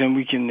Cowboys, and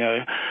we can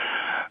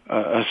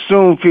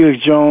assume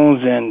Felix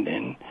Jones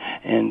and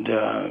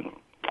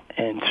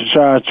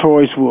Tashard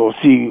Choice will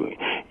see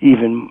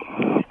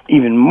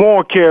even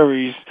more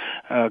carries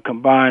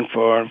combined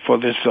for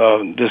this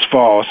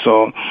fall.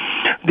 So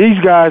these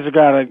guys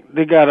got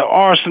an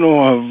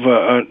arsenal of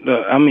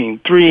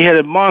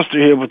three-headed monster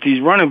here with these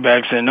running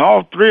backs, and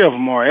all three of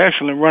them are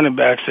excellent running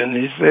backs. And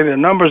they say the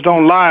numbers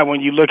don't lie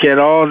when you look at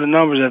all the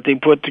numbers that they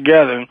put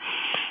together.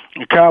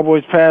 The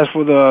Cowboys passed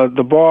for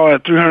the ball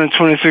at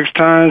 326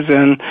 times,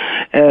 and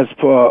as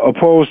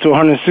opposed to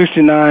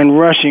 169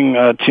 rushing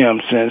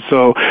attempts. And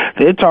so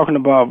they're talking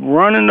about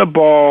running the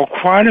ball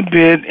quite a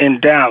bit in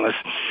Dallas.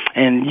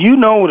 And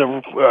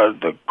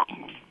the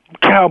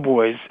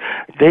Cowboys,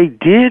 they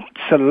did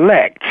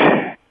select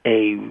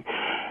a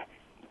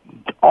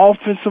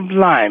offensive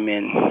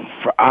lineman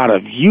out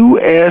of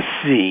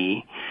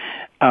USC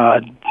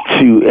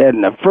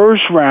in the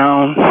first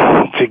round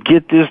to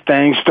get this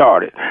thing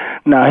started.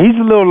 Now, he's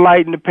a little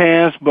light in the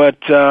pants, but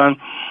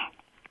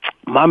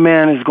my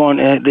man is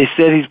they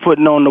said he's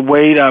putting on the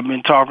weight. I've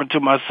been talking to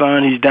my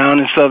son. He's down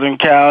in Southern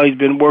Cal. He's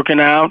been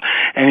working out,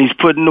 and he's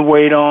putting the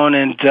weight on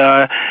and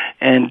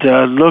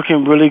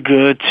looking really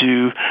good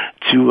to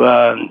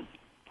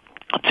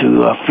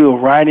fill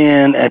right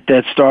in at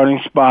that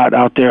starting spot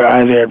out there,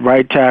 either at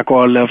right tackle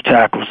or left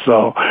tackle.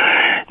 So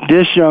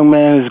this young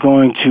man is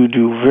going to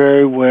do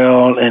very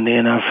well in the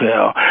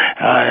NFL.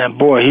 And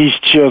boy, he's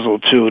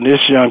chiseled too.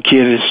 This young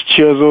kid is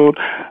chiseled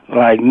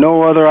like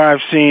no other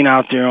I've seen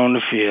out there on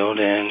the field.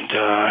 And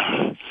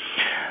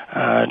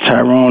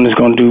Tyrone is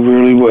going to do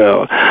really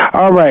well.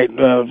 All right,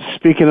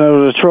 speaking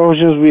of the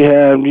Trojans, we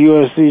have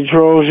USC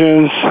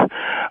Trojans.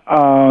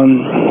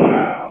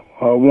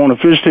 Won't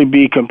officially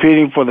be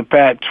competing for the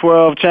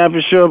Pac-12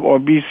 championship or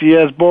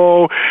BCS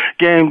Bowl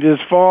game this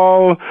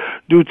fall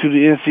due to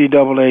the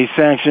NCAA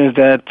sanctions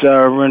that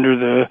render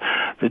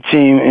the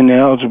team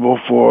ineligible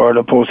for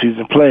the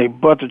postseason play.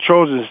 But the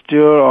Trojans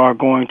still are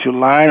going to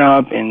line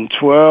up in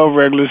 12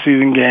 regular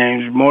season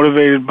games,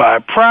 motivated by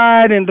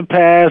pride in the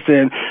past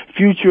and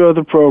future of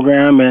the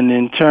program, and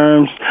in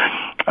terms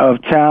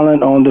of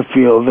talent on the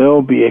field,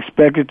 they'll be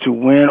expected to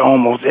win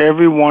almost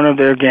every one of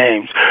their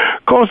games.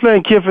 Coach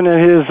Lane Kiffin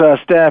and his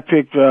staff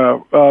picked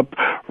up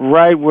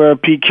right where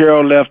Pete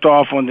Carroll left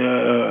off on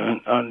the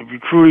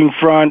recruiting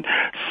front,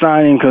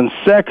 signing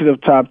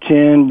consecutive top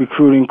 10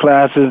 recruiting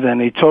classes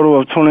and a total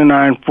of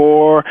 29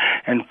 4-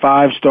 and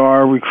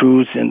 5-star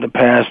recruits in the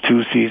past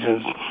 2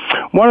 seasons.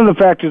 One of the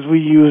factors we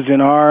used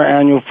in our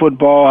annual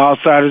Football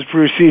Outsiders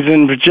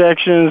preseason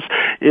projections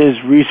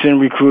is recent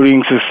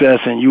recruiting success,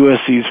 and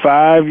USC's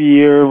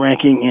 5-year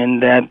ranking in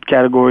that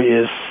category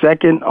is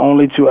second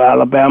only to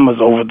Alabama's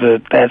over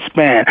that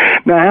span.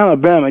 Now,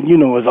 Alabama,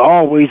 is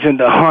always in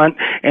the hunt,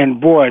 and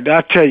boy,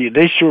 I tell you,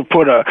 they sure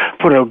put a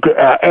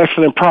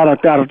excellent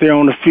product out there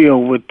on the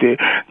field with the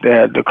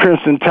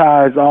Crimson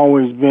Tide's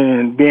always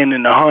been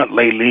in the hunt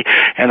lately,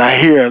 and I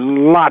hear a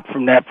lot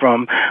from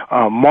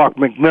Mark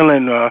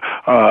McMillan,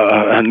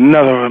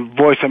 another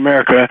Voice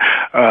America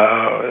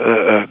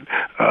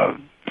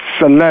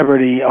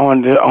celebrity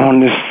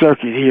on this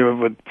circuit here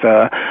with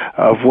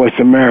Voice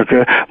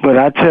America. But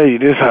I tell you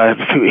this,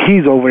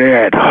 he's over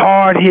there at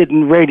Hard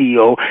Hitting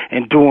Radio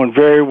and doing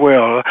very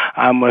well,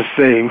 I must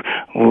say,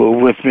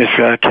 with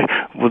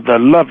the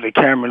lovely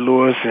Cameron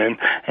Lewis and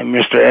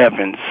Mr.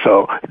 Evans.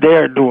 So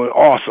they're doing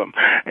awesome.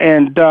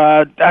 And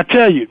I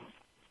tell you,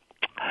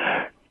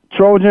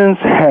 Trojans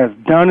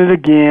have done it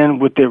again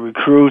with their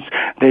recruits.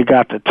 They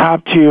got the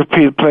top-tier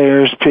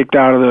players picked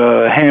out of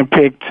the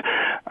handpicked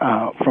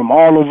from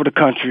all over the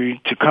country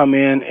to come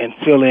in and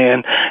fill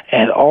in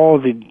at all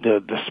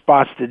the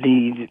spots that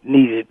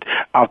needed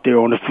out there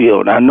on the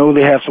field. I know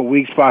they have some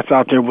weak spots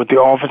out there with the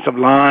offensive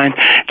line,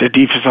 the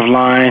defensive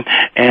line,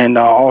 and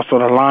also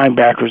the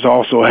linebackers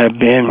also have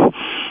been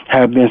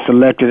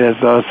selected as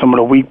some of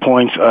the weak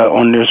points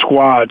on their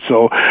squad.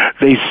 So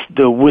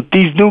with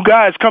these new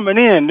guys coming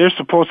in, they're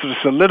supposed to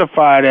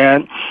solidify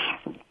that.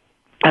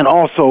 And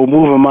also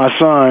moving my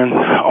son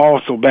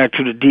also back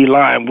to the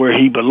D-line where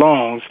he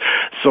belongs,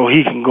 so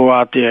he can go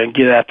out there and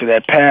get after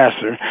that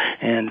passer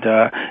and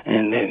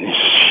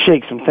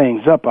shake some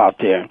things up out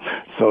there.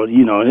 So,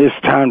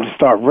 it's time to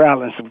start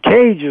rattling some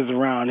cages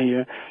around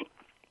here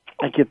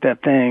and get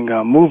that thing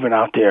moving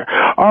out there.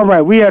 All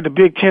right, we had the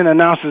Big Ten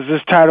announces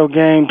this title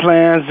game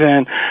plans,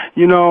 and,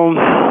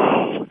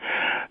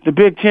 the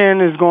Big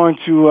Ten is going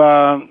to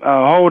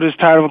hold its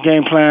title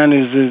game plan.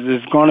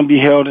 Is going to be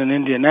held in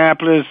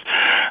Indianapolis,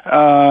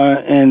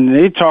 and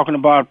they're talking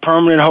about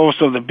permanent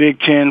host of the Big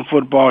Ten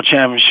football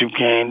championship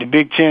game. The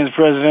Big Ten's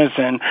presidents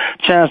and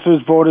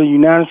chancellors voted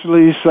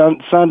unanimously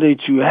Sunday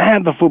to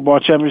have the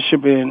football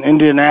championship in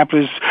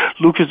Indianapolis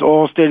Lucas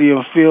Oil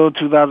Stadium Field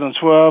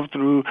 2012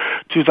 through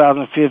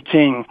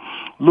 2015.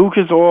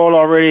 Lucas Oil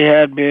already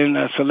had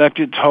been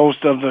selected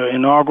host of the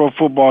inaugural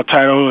football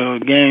title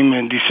game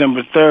in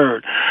December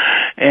 3rd.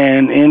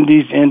 And in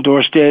these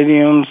indoor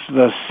stadiums,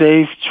 the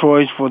safe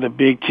choice for the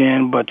Big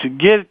Ten. But to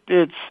get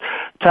its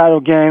title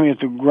game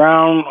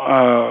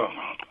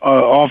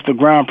off the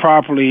ground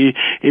properly,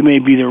 it may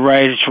be the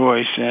right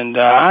choice. And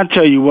I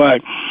tell you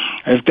what,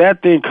 if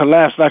that thing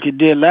collapsed like it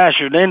did last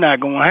year, they're not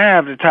going to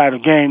have the title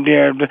game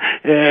there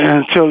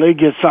until they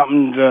get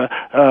something so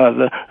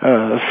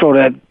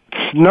that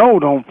snow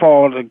don't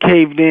fall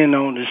caved in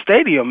on the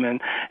stadium and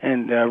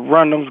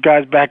run those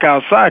guys back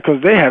outside,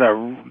 because they had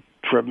a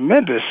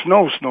tremendous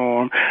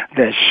snowstorm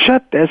that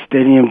shut that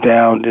stadium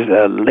down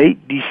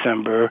late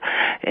December.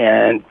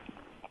 And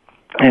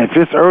if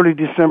it's early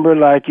December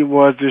like it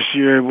was this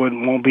year, it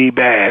won't be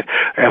bad.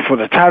 And for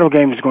the title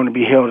game, it's going to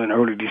be held in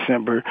early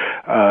December,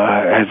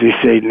 as they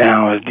say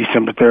now, is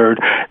December 3rd.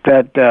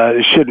 That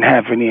it shouldn't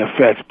have any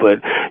effects,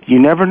 but you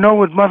never know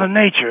with Mother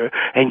Nature,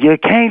 and you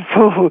can't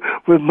fool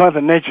with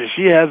Mother Nature.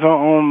 She has her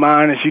own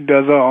mind and she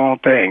does her own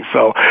thing.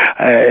 So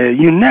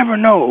you never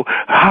know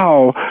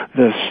how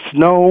the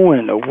snow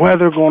and the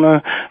weather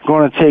gonna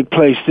take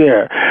place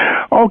there.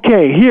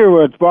 Okay, here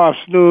with Bob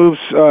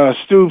Stoops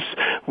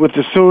with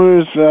the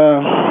Sooners.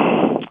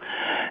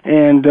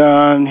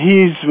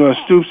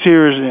 Stoops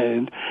here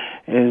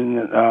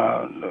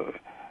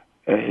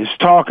is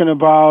talking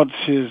about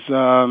his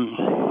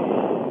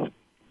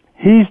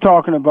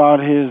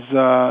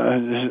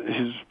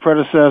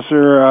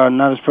predecessor,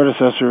 not his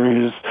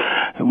predecessor,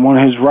 one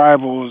of his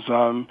rivals,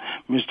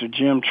 Mr.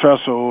 Jim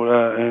Tressel,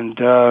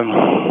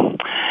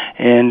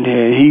 and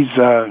he's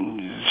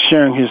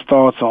sharing his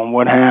thoughts on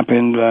what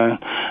happened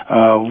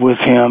with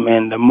him,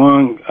 and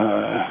among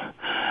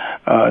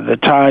the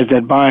ties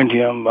that bind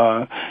him.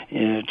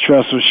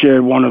 Tressel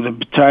shared one of the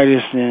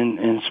tightest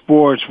in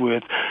sports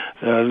with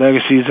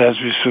legacies as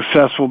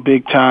successful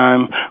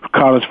big-time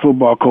college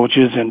football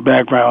coaches and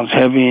backgrounds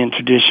heavy in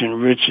tradition,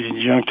 rich in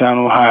Youngstown,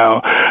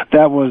 Ohio.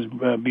 That was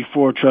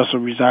before Tressel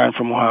resigned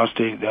from Ohio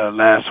State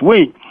last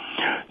week.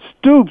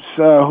 Stoops,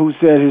 who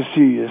said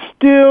he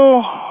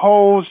still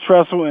holds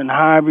Tressel in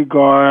high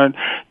regard,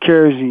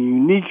 carries a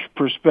unique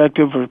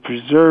perspective of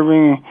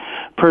persevering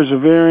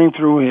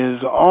through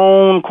his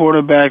own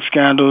quarterback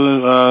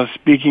scandal.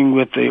 Speaking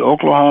with the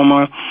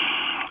Oklahoma,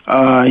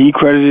 he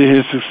credited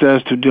his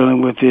success to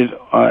dealing with it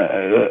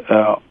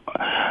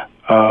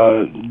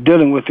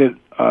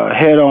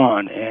head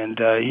on, and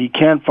he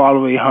can't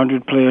follow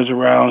 100 players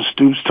around.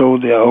 Stoops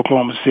told the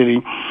Oklahoma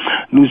City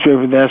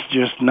newspaper that's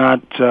just not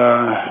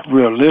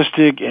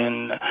realistic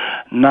and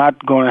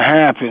not going to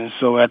happen.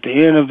 So at the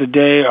end of the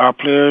day, our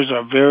players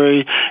are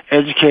very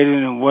educated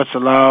in what's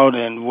allowed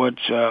and what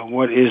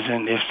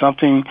isn't. If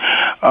something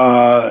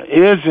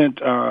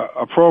isn't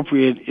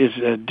appropriate, it's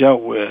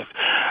dealt with.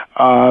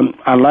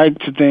 I like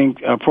to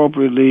think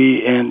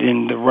appropriately and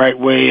in the right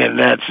way, and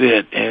that's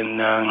it.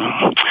 And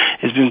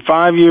it's been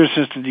 5 years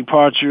since the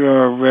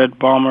departure of Red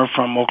Balmer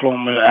from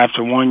Oklahoma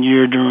after 1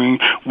 year during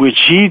which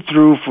he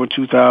threw for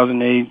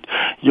 2,008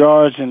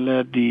 yards and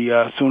led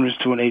the Sooners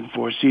to an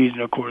 8-4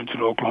 season, according to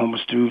the Oklahoma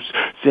Stoops.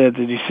 Said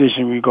the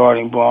decision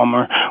regarding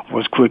Balmer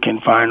was quick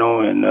and final,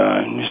 and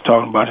he's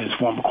talking about his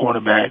former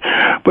quarterback.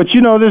 But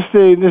this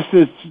thing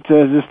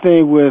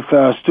with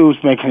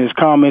Stoops making his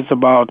comments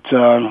about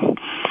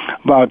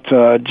about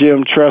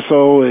Jim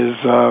Tressel is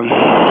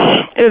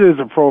it is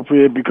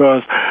appropriate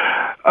because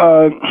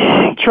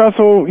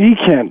Tressel, he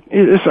can't.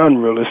 It's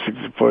unrealistic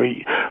for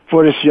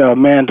this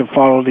man to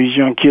follow these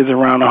young kids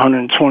around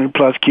 120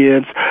 plus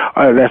kids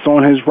that's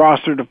on his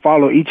roster to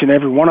follow each and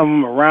every one of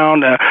them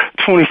around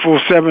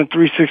 24/7,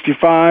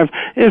 365.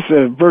 It's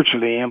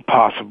virtually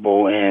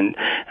impossible. And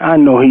I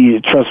know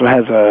Tressel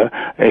has a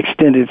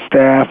extended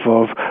staff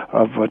of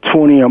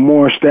 20 or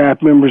more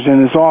staff members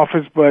in his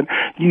office, but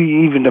you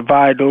even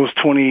divide those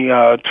 20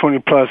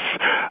 plus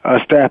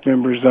staff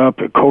members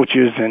up,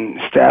 coaches and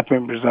staff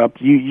members up.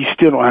 You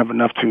still don't have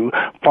enough to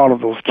follow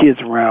those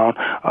kids around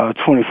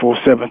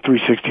 24/7,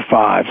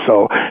 365.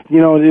 So,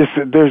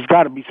 there's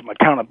got to be some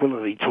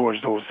accountability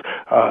towards those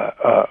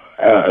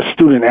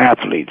student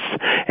athletes.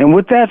 And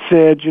with that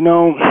said,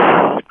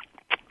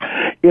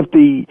 if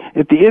the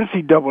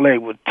NCAA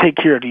would take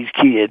care of these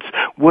kids,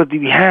 would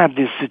we have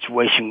this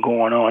situation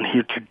going on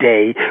here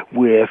today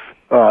with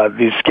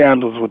the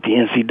scandals with the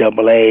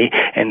NCAA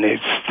and the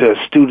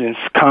students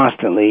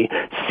constantly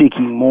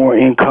seeking more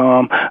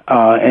income,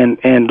 or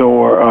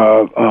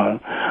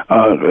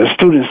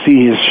students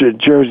see his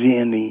jersey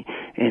in the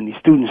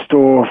student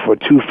store for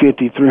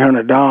 $250,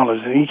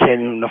 $300, and he can't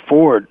even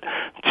afford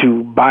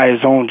to buy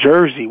his own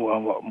jersey.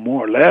 Well,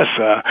 more or less,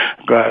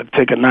 go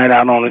take a night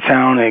out on the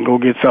town and go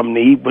get something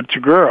to eat with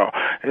your girl.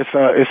 It's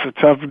a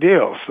tough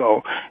deal.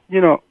 So,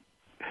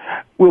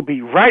 we'll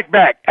be right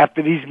back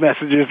after these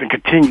messages and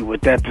continue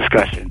with that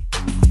discussion.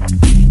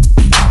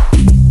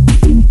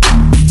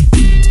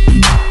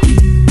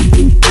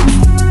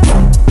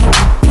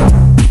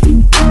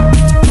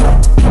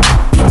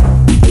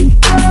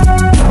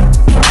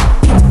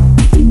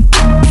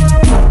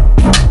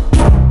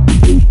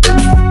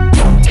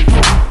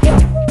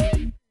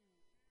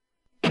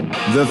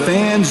 The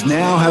fans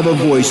now have a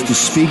voice to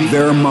speak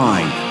their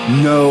mind.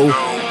 No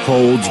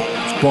holds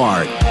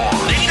barred.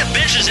 They need to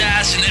bench his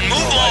ass and move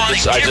on.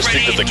 I just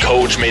think that the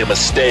coach made a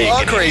mistake.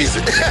 All crazy.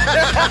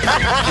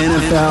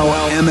 NFL,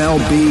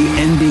 MLB,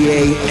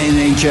 NBA,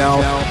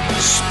 NHL.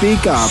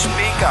 Speak up.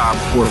 Speak up.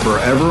 Or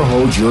forever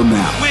hold your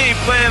mouth. We ain't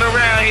playing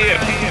around here.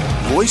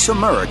 Voice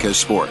America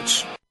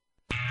Sports.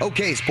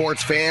 Okay,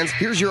 sports fans,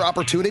 here's your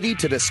opportunity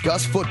to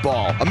discuss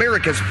football,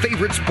 America's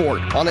favorite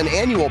sport. On an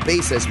annual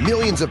basis,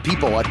 millions of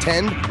people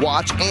attend,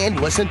 watch, and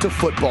listen to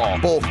football,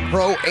 both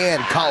pro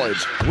and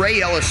college.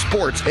 Ray Ellis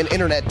Sports, an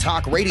internet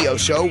talk radio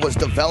show, was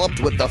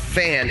developed with the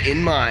fan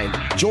in mind.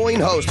 Join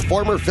host,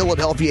 former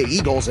Philadelphia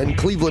Eagles and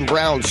Cleveland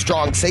Browns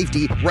strong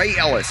safety Ray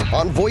Ellis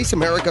on Voice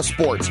America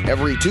Sports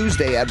every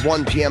Tuesday at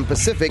 1 p.m.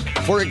 Pacific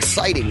for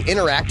exciting,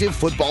 interactive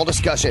football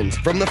discussions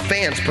from the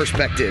fans'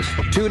 perspective.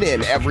 Tune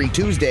in every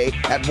Tuesday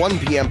at 1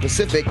 p.m.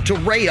 Pacific to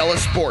Ray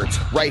Ellis Sports,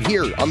 right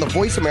here on the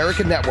Voice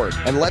America Network,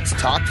 and let's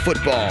talk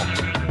football.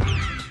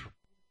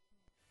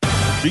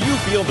 Do you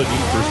feel the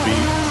need for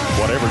speed?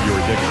 Whatever your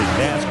addiction,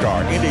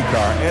 NASCAR,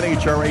 IndyCar,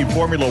 NHRA,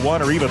 Formula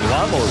One, or even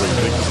lawnmower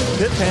racing,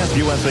 Pit Pass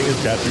USA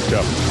has got you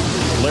covered.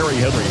 Larry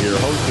Henry here,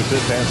 host of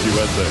Pit Pass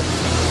USA.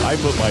 I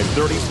put my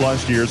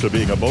 30-plus years of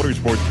being a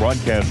motorsports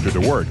broadcaster to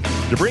work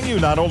to bring you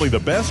not only the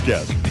best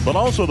guests, but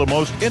also the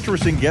most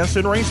interesting guests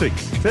in racing.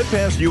 Pit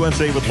Pass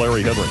USA with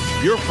Larry Henry,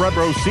 your front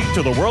row seat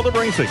to the world of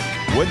racing.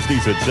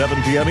 Wednesdays at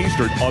 7 p.m.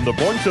 Eastern on the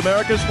Voice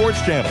America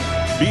Sports Channel.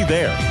 Be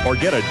there or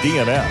get a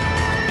DNF.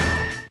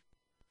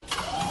 The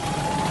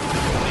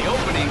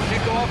opening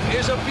kickoff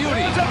is a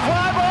beauty. It's a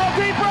fly ball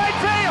deep right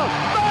field.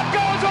 Back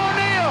goes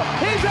O'Neal.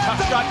 He's at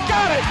the shot.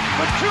 Got it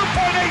with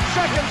 2.8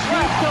 seconds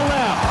left to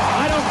left.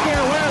 I don't care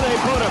where they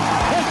put him.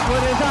 This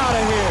one is out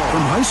of here.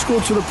 From high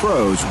school to the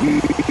pros, we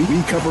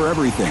cover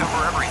everything.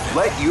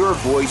 Let your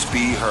voice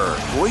be heard.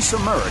 Voice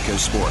America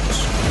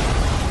Sports.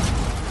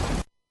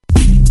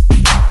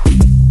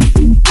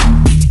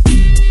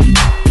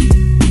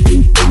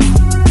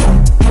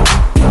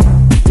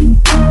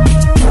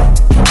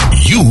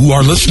 You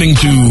are listening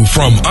to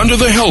From Under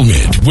the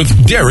Helmet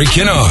with Derek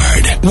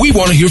Kennard. We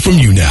want to hear from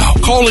you now.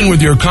 Call in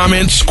with your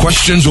comments,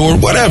 questions, or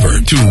whatever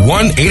to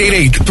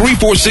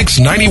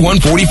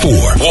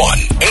 1-888-346-9144.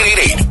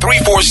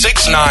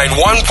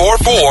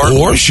 1-888-346-9144.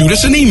 Or shoot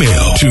us an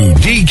email to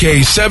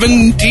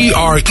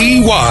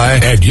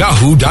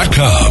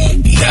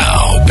dk7trey@yahoo.com.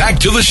 Now, back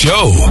to the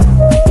show.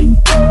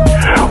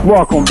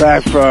 Welcome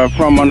back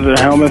from Under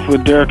the Helmet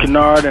with Derek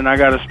Kennard, and I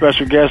got a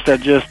special guest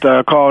that just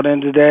called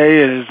in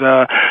today. It is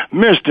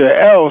Mr.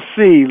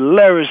 L.C.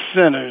 Larry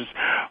Centers,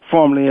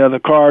 formerly of the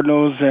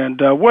Cardinals.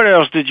 And what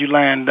else did you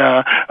land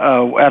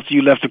after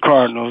you left the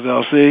Cardinals,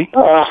 L.C.?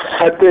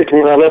 I think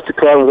when I left the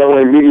Cardinals, I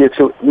went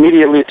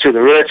immediately to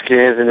the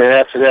Redskins, and then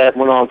after that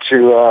went on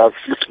to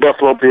the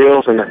Buffalo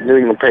Bills and the New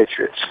England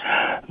Patriots.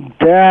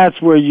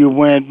 That's where you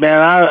went, man.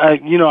 I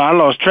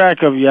lost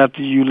track of you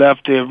after you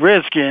left the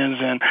Redskins,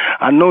 and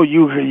I know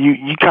you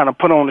kind of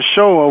put on the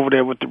show over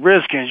there with the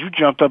Redskins. You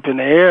jumped up in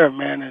the air,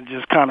 man, and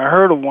just kind of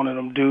hurdled one of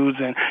them dudes,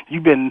 and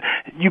you've been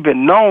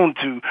known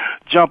to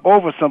jump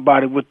over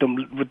somebody with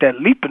that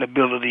leaping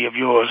ability of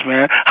yours,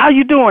 man. How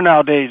you doing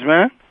nowadays,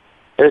 man?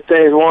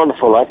 Everything's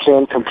wonderful. I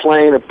can't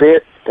complain a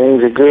bit.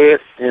 Things are good.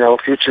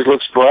 Future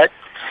looks bright.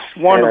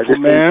 Wonderful,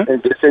 man.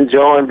 And just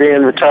enjoying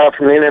being retired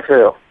from the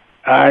NFL.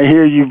 I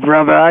hear you,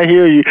 brother. I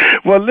hear you.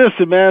 Well,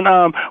 listen, man.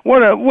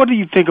 What do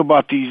you think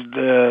about the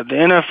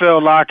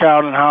NFL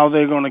lockout and how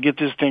they're going to get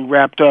this thing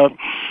wrapped up?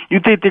 You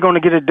think they're going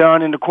to get it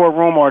done in the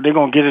courtroom, or are they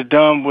going to get it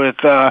done with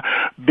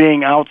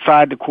being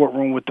outside the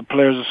courtroom with the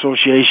Players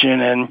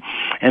Association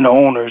and the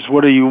owners?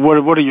 What are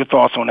your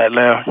thoughts on that,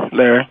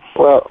 Larry?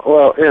 Well,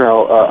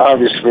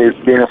 obviously,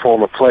 being a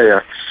former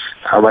player,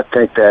 I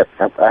think that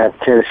I have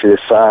a tendency to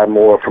side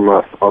more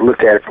or look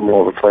at it from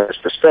more of a player's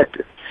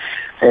perspective.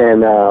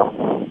 And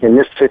in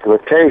this particular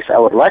case, I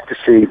would like to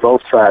see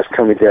both sides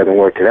come together and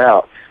work it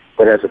out.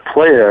 But as a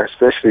player,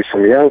 especially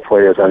some young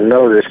players, I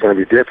know that it's going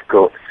to be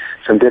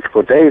some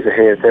difficult days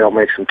ahead if they don't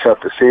make some tough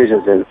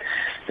decisions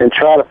and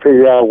try to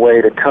figure out a way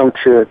to come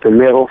to some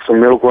middle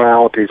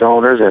ground with these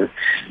owners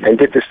and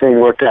get this thing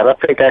worked out. I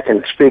think I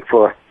can speak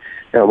for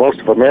most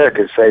of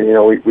America and say,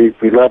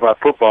 we love our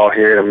football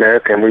here in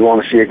America and we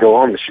want to see it go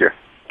on this year.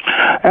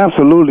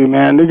 Absolutely,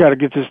 man. They got to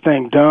get this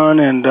thing done,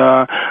 and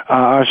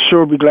I'll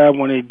sure be glad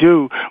when they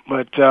do.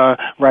 But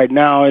right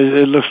now,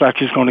 it looks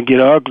like it's going to get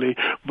ugly.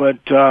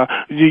 But do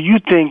you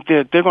think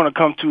that they're going to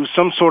come to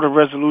some sort of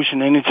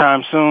resolution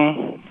anytime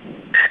soon?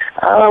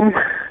 I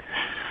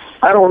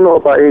don't know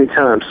about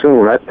anytime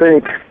soon. I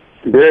think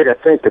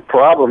the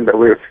problem that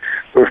we're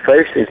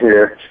facing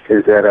here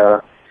is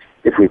that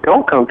if we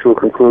don't come to a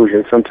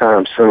conclusion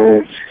sometime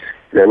soon,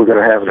 that we're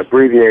going to have an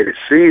abbreviated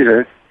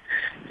season.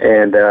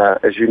 And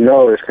as you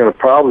know, it's going to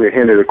probably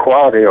hinder the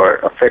quality or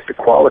affect the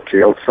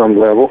quality on some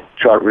level,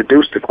 try to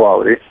reduce the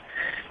quality.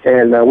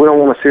 And we don't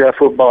want to see our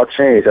football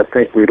change. I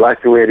think we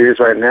like the way it is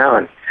right now,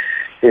 and,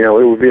 it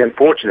would be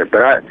unfortunate.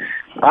 But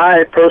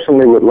I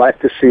personally would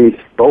like to see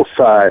both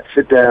sides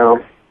sit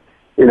down,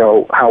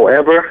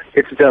 however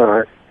it's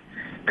done,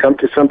 come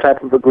to some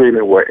type of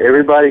agreement where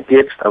everybody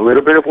gets a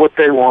little bit of what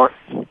they want,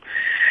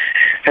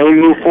 and we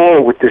move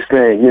forward with this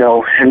thing,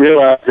 and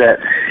realize that,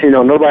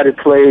 nobody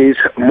plays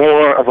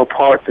more of a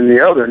part than the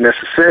other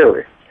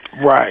necessarily.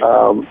 Right.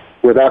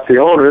 Without the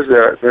owners,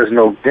 there's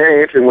no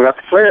games, and without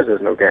the players,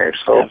 there's no games.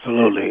 So,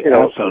 absolutely.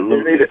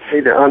 We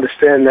need to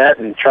understand that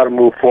and try to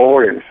move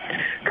forward and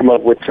come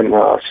up with some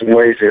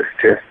ways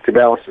to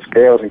balance the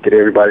scales and get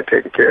everybody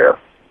taken care of.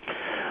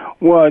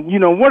 Well,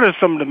 what are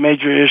some of the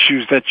major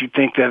issues that you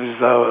think that is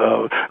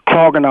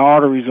clogging the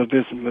arteries of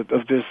this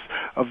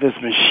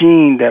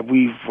machine that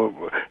we've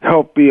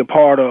helped be a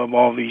part of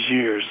all these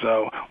years?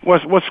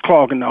 What's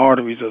clogging the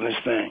arteries of this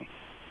thing?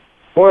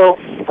 Well,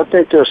 I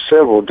think there's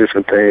several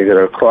different things that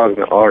are clogging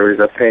the arteries.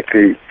 I think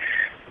the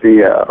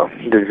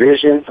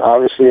division,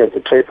 obviously, of the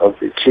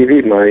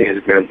TV money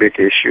has been a big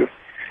issue.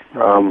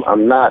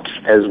 I'm not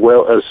as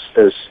well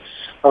as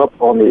up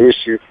on the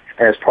issue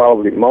as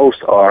probably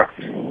most are,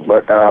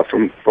 but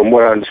from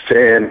what I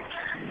understand,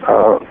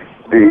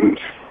 the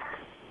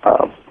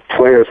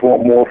players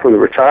want more for the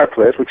retired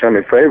players, which I'm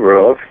in favor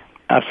of.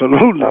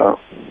 Absolutely.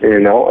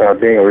 Being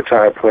a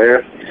retired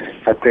player,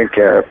 I think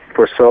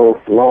for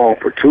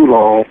too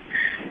long,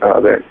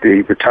 that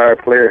the retired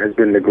player has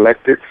been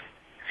neglected.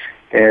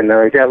 And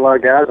you got a lot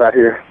of guys out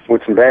here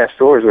with some bad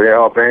stories where they're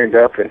all banged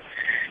up and,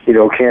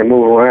 can't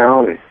move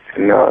around.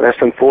 And that's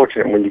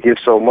unfortunate when you give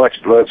so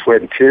much blood,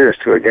 sweat, and tears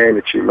to a game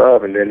that you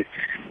love, and then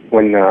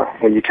when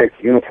you take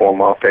the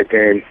uniform off, that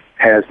game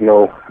has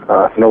no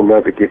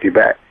love to give you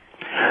back.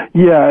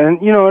 Yeah, and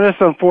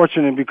that's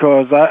unfortunate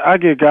because I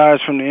get guys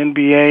from the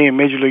NBA and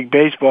Major League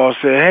Baseball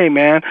say, "Hey,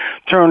 man,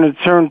 turn to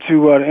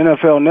the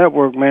NFL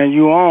Network, man.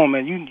 You on,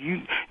 man.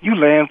 You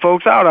laying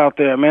folks out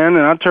there, man."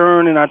 And I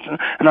turn and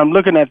I'm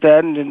looking at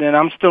that, and then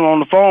I'm still on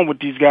the phone with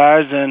these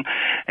guys, and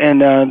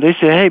they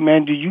say, "Hey,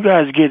 man, do you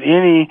guys get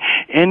any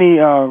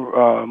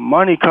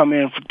money come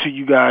in to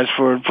you guys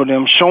for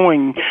them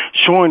showing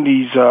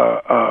these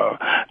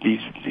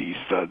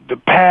the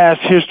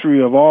past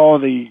history of all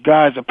the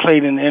guys that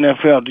played in the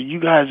NFL? Do you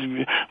guys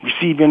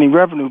receive any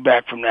revenue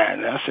back from that?"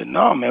 And I said,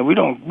 "No, man, we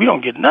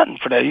don't get nothing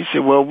for that." He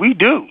said, "Well, we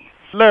do."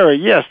 Larry,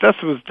 yes, that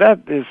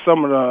is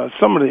some of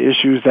the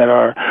issues that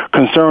are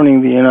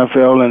concerning the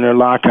NFL and their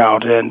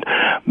lockout. And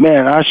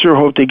man, I sure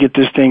hope they get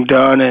this thing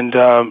done, and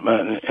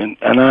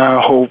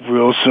I hope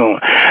real soon.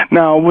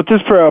 Now, with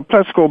this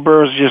Plaxico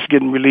Burress just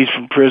getting released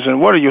from prison,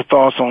 what are your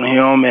thoughts on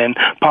him and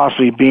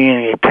possibly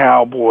being a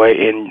Cowboy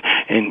in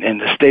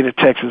the state of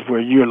Texas where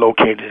you're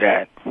located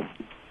at?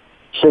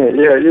 Sure.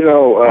 Yeah,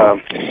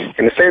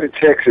 in the state of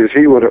Texas,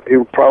 he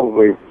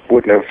probably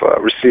wouldn't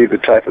have received the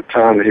type of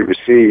time that he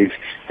received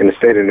in the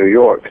state of New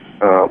York.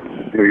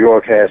 New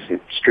York has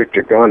some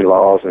stricter gun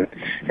laws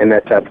and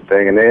that type of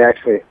thing, and they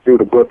actually threw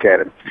the book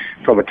at him.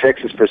 From a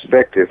Texas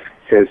perspective,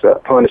 his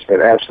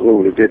punishment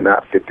absolutely did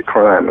not fit the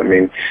crime. I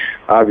mean,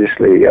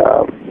 obviously,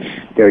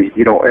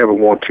 you don't ever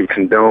want to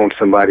condone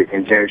somebody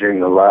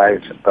endangering the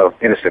lives of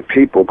innocent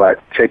people by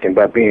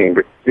being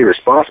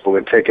irresponsible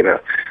and taking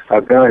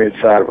a gun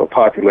inside of a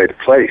populated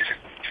place.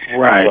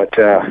 Right. But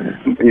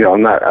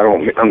I'm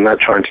not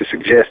trying to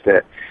suggest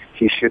that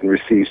he shouldn't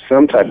receive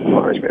some type of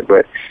punishment,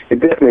 but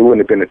it definitely wouldn't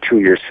have been a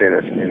 2-year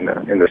sentence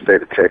in the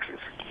state of Texas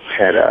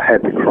had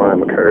the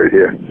crime occurred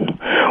here.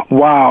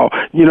 Wow.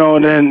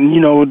 And then,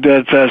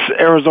 that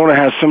Arizona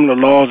has similar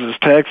laws as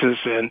Texas,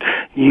 and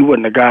he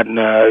wouldn't have gotten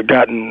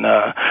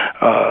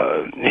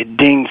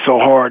dinged so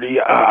hard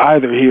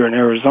either here in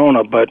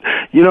Arizona. But,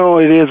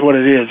 it is what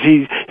it is.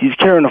 He's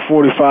carrying a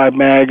 45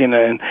 mag in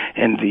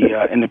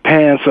the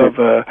pants of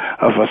a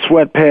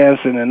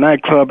sweatpants in a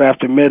nightclub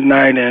after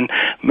midnight. And,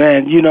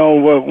 man,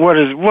 what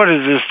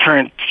is this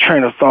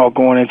train of thought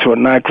going into a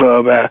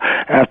nightclub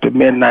after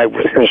midnight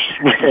with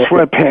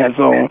sweatpants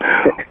on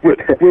with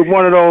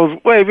one of those?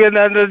 Wait,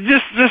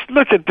 just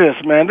look at this,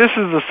 man. This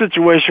is a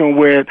situation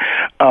where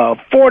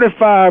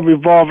 45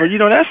 revolver. You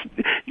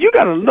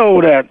got to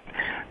know that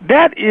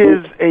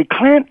is a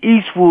Clint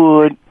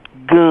Eastwood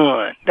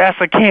gun. That's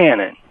a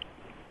cannon.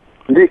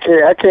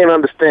 I can't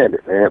understand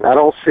it, man. I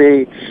don't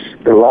see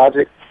the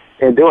logic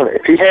in doing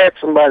it. If he had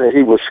somebody that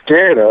he was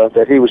scared of,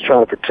 that he was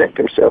trying to protect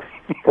himself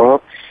from,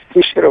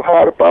 he should have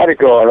hired a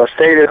bodyguard or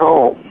stayed at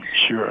home.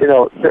 Sure.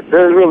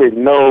 There's really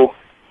no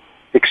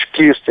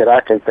excuse that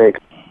I can think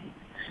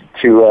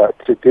to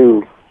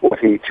do what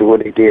he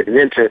did, and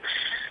then to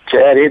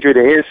add injury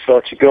to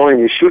insult, you go and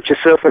you shoot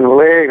yourself in the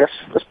leg.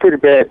 That's pretty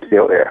bad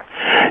deal there.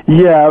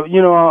 Yeah,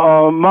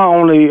 my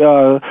only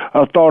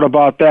thought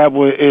about that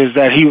is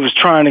that he was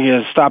trying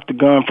to stop the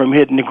gun from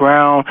hitting the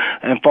ground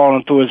and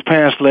falling through his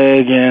pants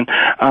leg, and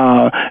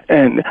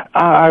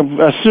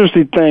I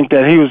seriously think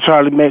that he was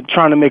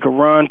trying to make a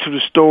run to the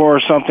store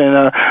or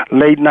something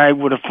late night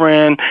with a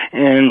friend,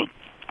 and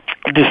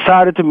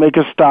decided to make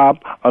a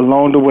stop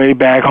along the way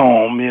back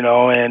home,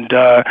 and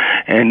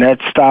that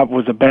stop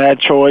was a bad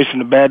choice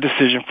and a bad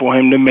decision for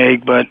him to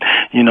make, but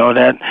and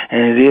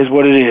it is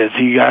what it is.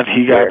 He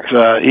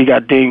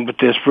got dinged with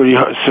this pretty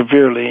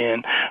severely,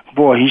 and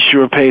boy, he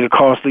sure paid a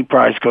costly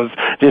price, because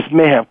this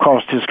may have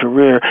cost his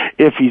career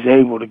if he's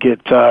able to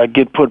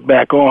get put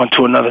back on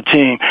to another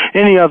team.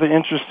 Any other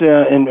interest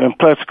in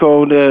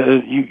Plexico?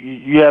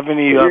 You have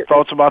any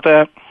thoughts about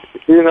that?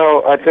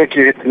 I think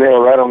you hit the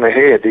nail right on the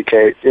head,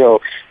 DK.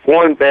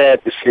 One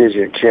bad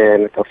decision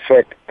can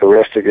affect the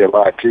rest of your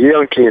life. To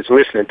young kids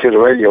listening to the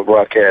radio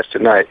broadcast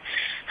tonight,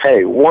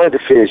 hey, one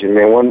decision,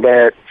 man,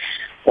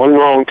 one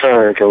wrong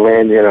turn can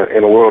land you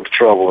in a world of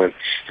trouble. And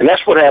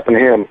that's what happened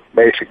to him,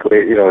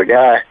 basically. The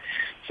guy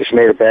just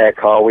made a bad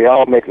call. We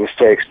all make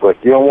mistakes,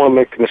 but you don't want to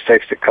make the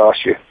mistakes that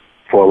cost you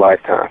for a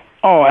lifetime.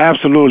 Oh,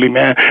 absolutely,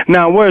 man.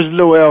 Now, where's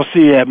Lil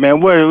LC at,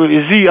 man? Where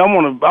is he?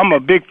 I'm a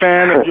big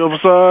fan of your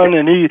son,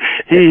 and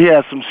he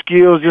has some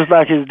skills just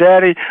like his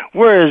daddy.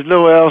 Where is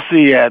Lil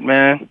LC at,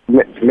 man?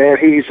 Man,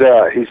 he's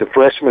a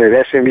freshman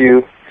at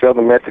SMU,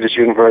 Southern Methodist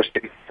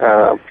University,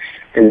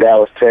 in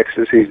Dallas,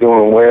 Texas. He's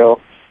doing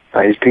well.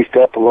 He's pieced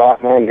up a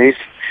lot, man.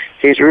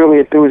 He's really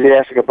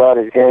enthusiastic about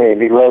his game.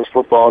 He loves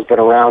football. He's been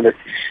around it.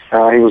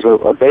 He was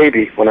a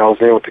baby when I was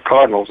there with the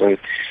Cardinals, and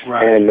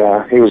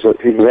he was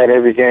at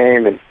every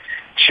game and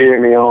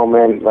cheered me on,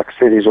 man. Like I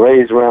said, he's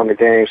raised around the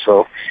game,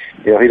 so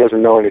he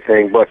doesn't know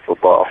anything but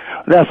football.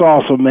 That's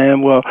awesome,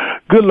 man. Well,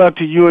 good luck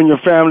to you and your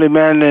family,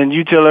 man. And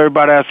you tell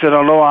everybody I said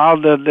hello. I'll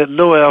let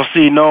Lil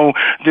LC know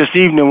this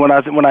evening when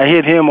I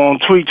hit him on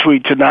tweet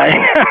tonight.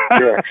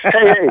 Yeah.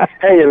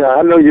 Hey,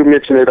 I know you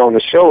mentioned it on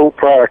the show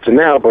prior to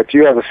now, but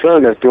you have a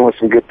son that's doing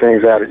some good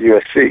things out at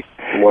USC.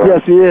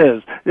 Yes, he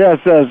is. Yes,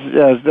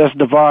 that's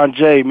Devon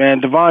J, man.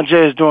 Devon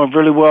J is doing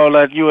really well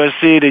at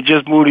USC. They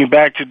just moved him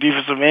back to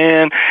defensive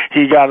end.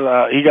 He got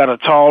a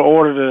tall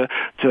order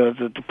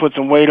to put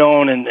some weight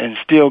on and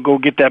still go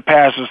get that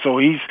passer. So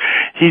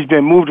he's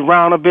been moved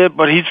around a bit,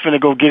 but he's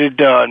finna go get it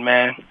done,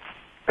 man.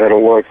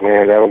 That'll work,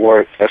 man. That'll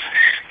work.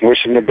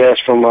 Wish him the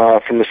best from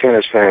the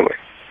Sanders family.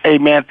 Hey,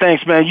 man,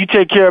 thanks, man. You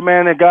take care,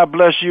 man, and God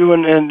bless you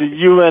and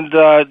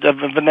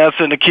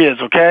Vanessa and the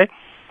kids, okay?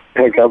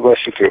 Hey, God bless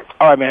you, too.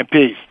 All right, man,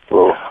 peace.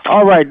 Cool.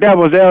 All right, that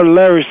was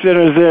Larry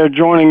Sitters there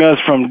joining us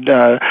from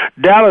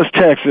Dallas,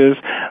 Texas,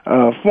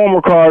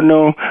 former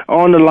Cardinal,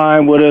 on the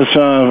line with us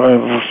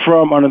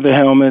from Under the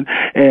Helmet.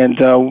 And,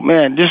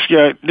 man, this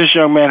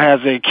young man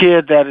has a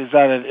kid that is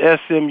out at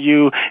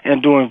SMU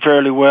and doing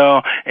fairly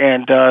well,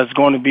 and is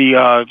going to be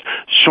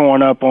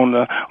showing up on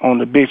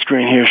the big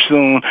screen here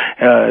soon.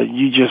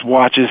 You just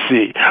watch and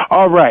see.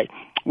 All right,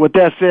 with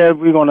that said,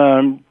 we're going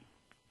to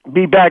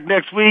be back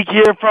next week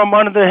here from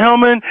Under the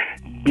Helmet.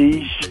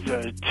 Be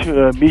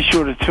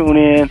sure to tune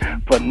in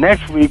for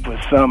next week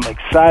with some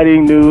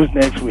exciting news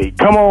next week.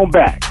 Come on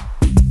back.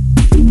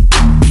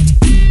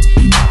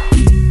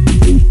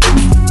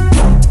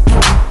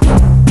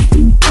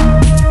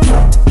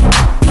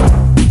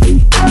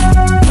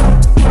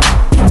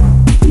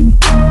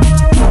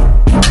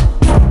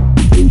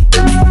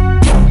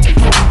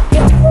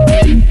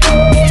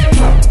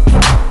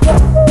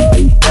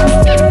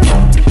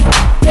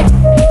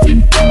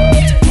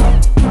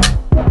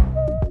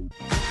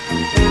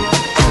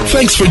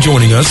 Thanks for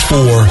joining us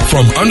for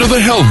From Under the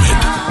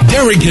Helmet.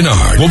 Derek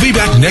Kennard will be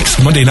back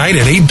next Monday night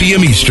at 8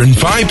 p.m. Eastern,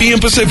 5 p.m.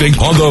 Pacific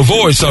on the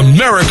Voice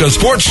America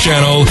Sports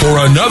Channel for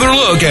another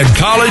look at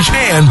college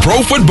and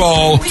pro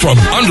football from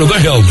Under the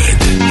Helmet.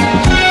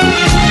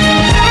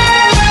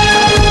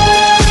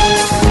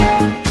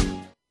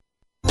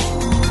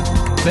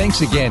 Thanks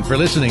Thanks again for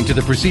listening to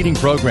the preceding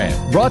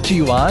program, brought to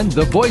you on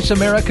the Voice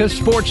America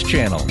Sports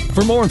Channel.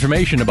 For more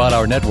information about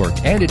our network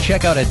and to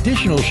check out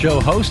additional show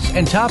hosts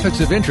and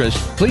topics of interest,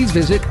 please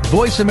visit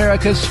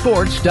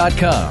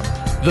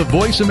voiceamericasports.com. The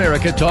Voice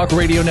America Talk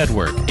Radio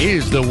Network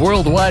is the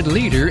worldwide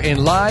leader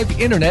in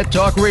live Internet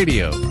talk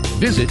radio.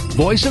 Visit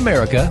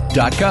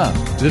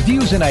voiceamerica.com. The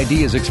views and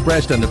ideas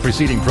expressed on the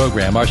preceding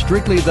program are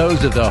strictly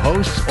those of the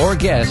hosts or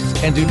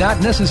guests and do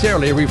not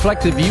necessarily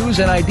reflect the views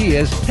and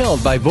ideas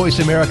held by Voice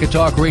America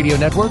Talk Radio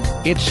Network,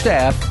 its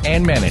staff,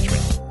 and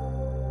management.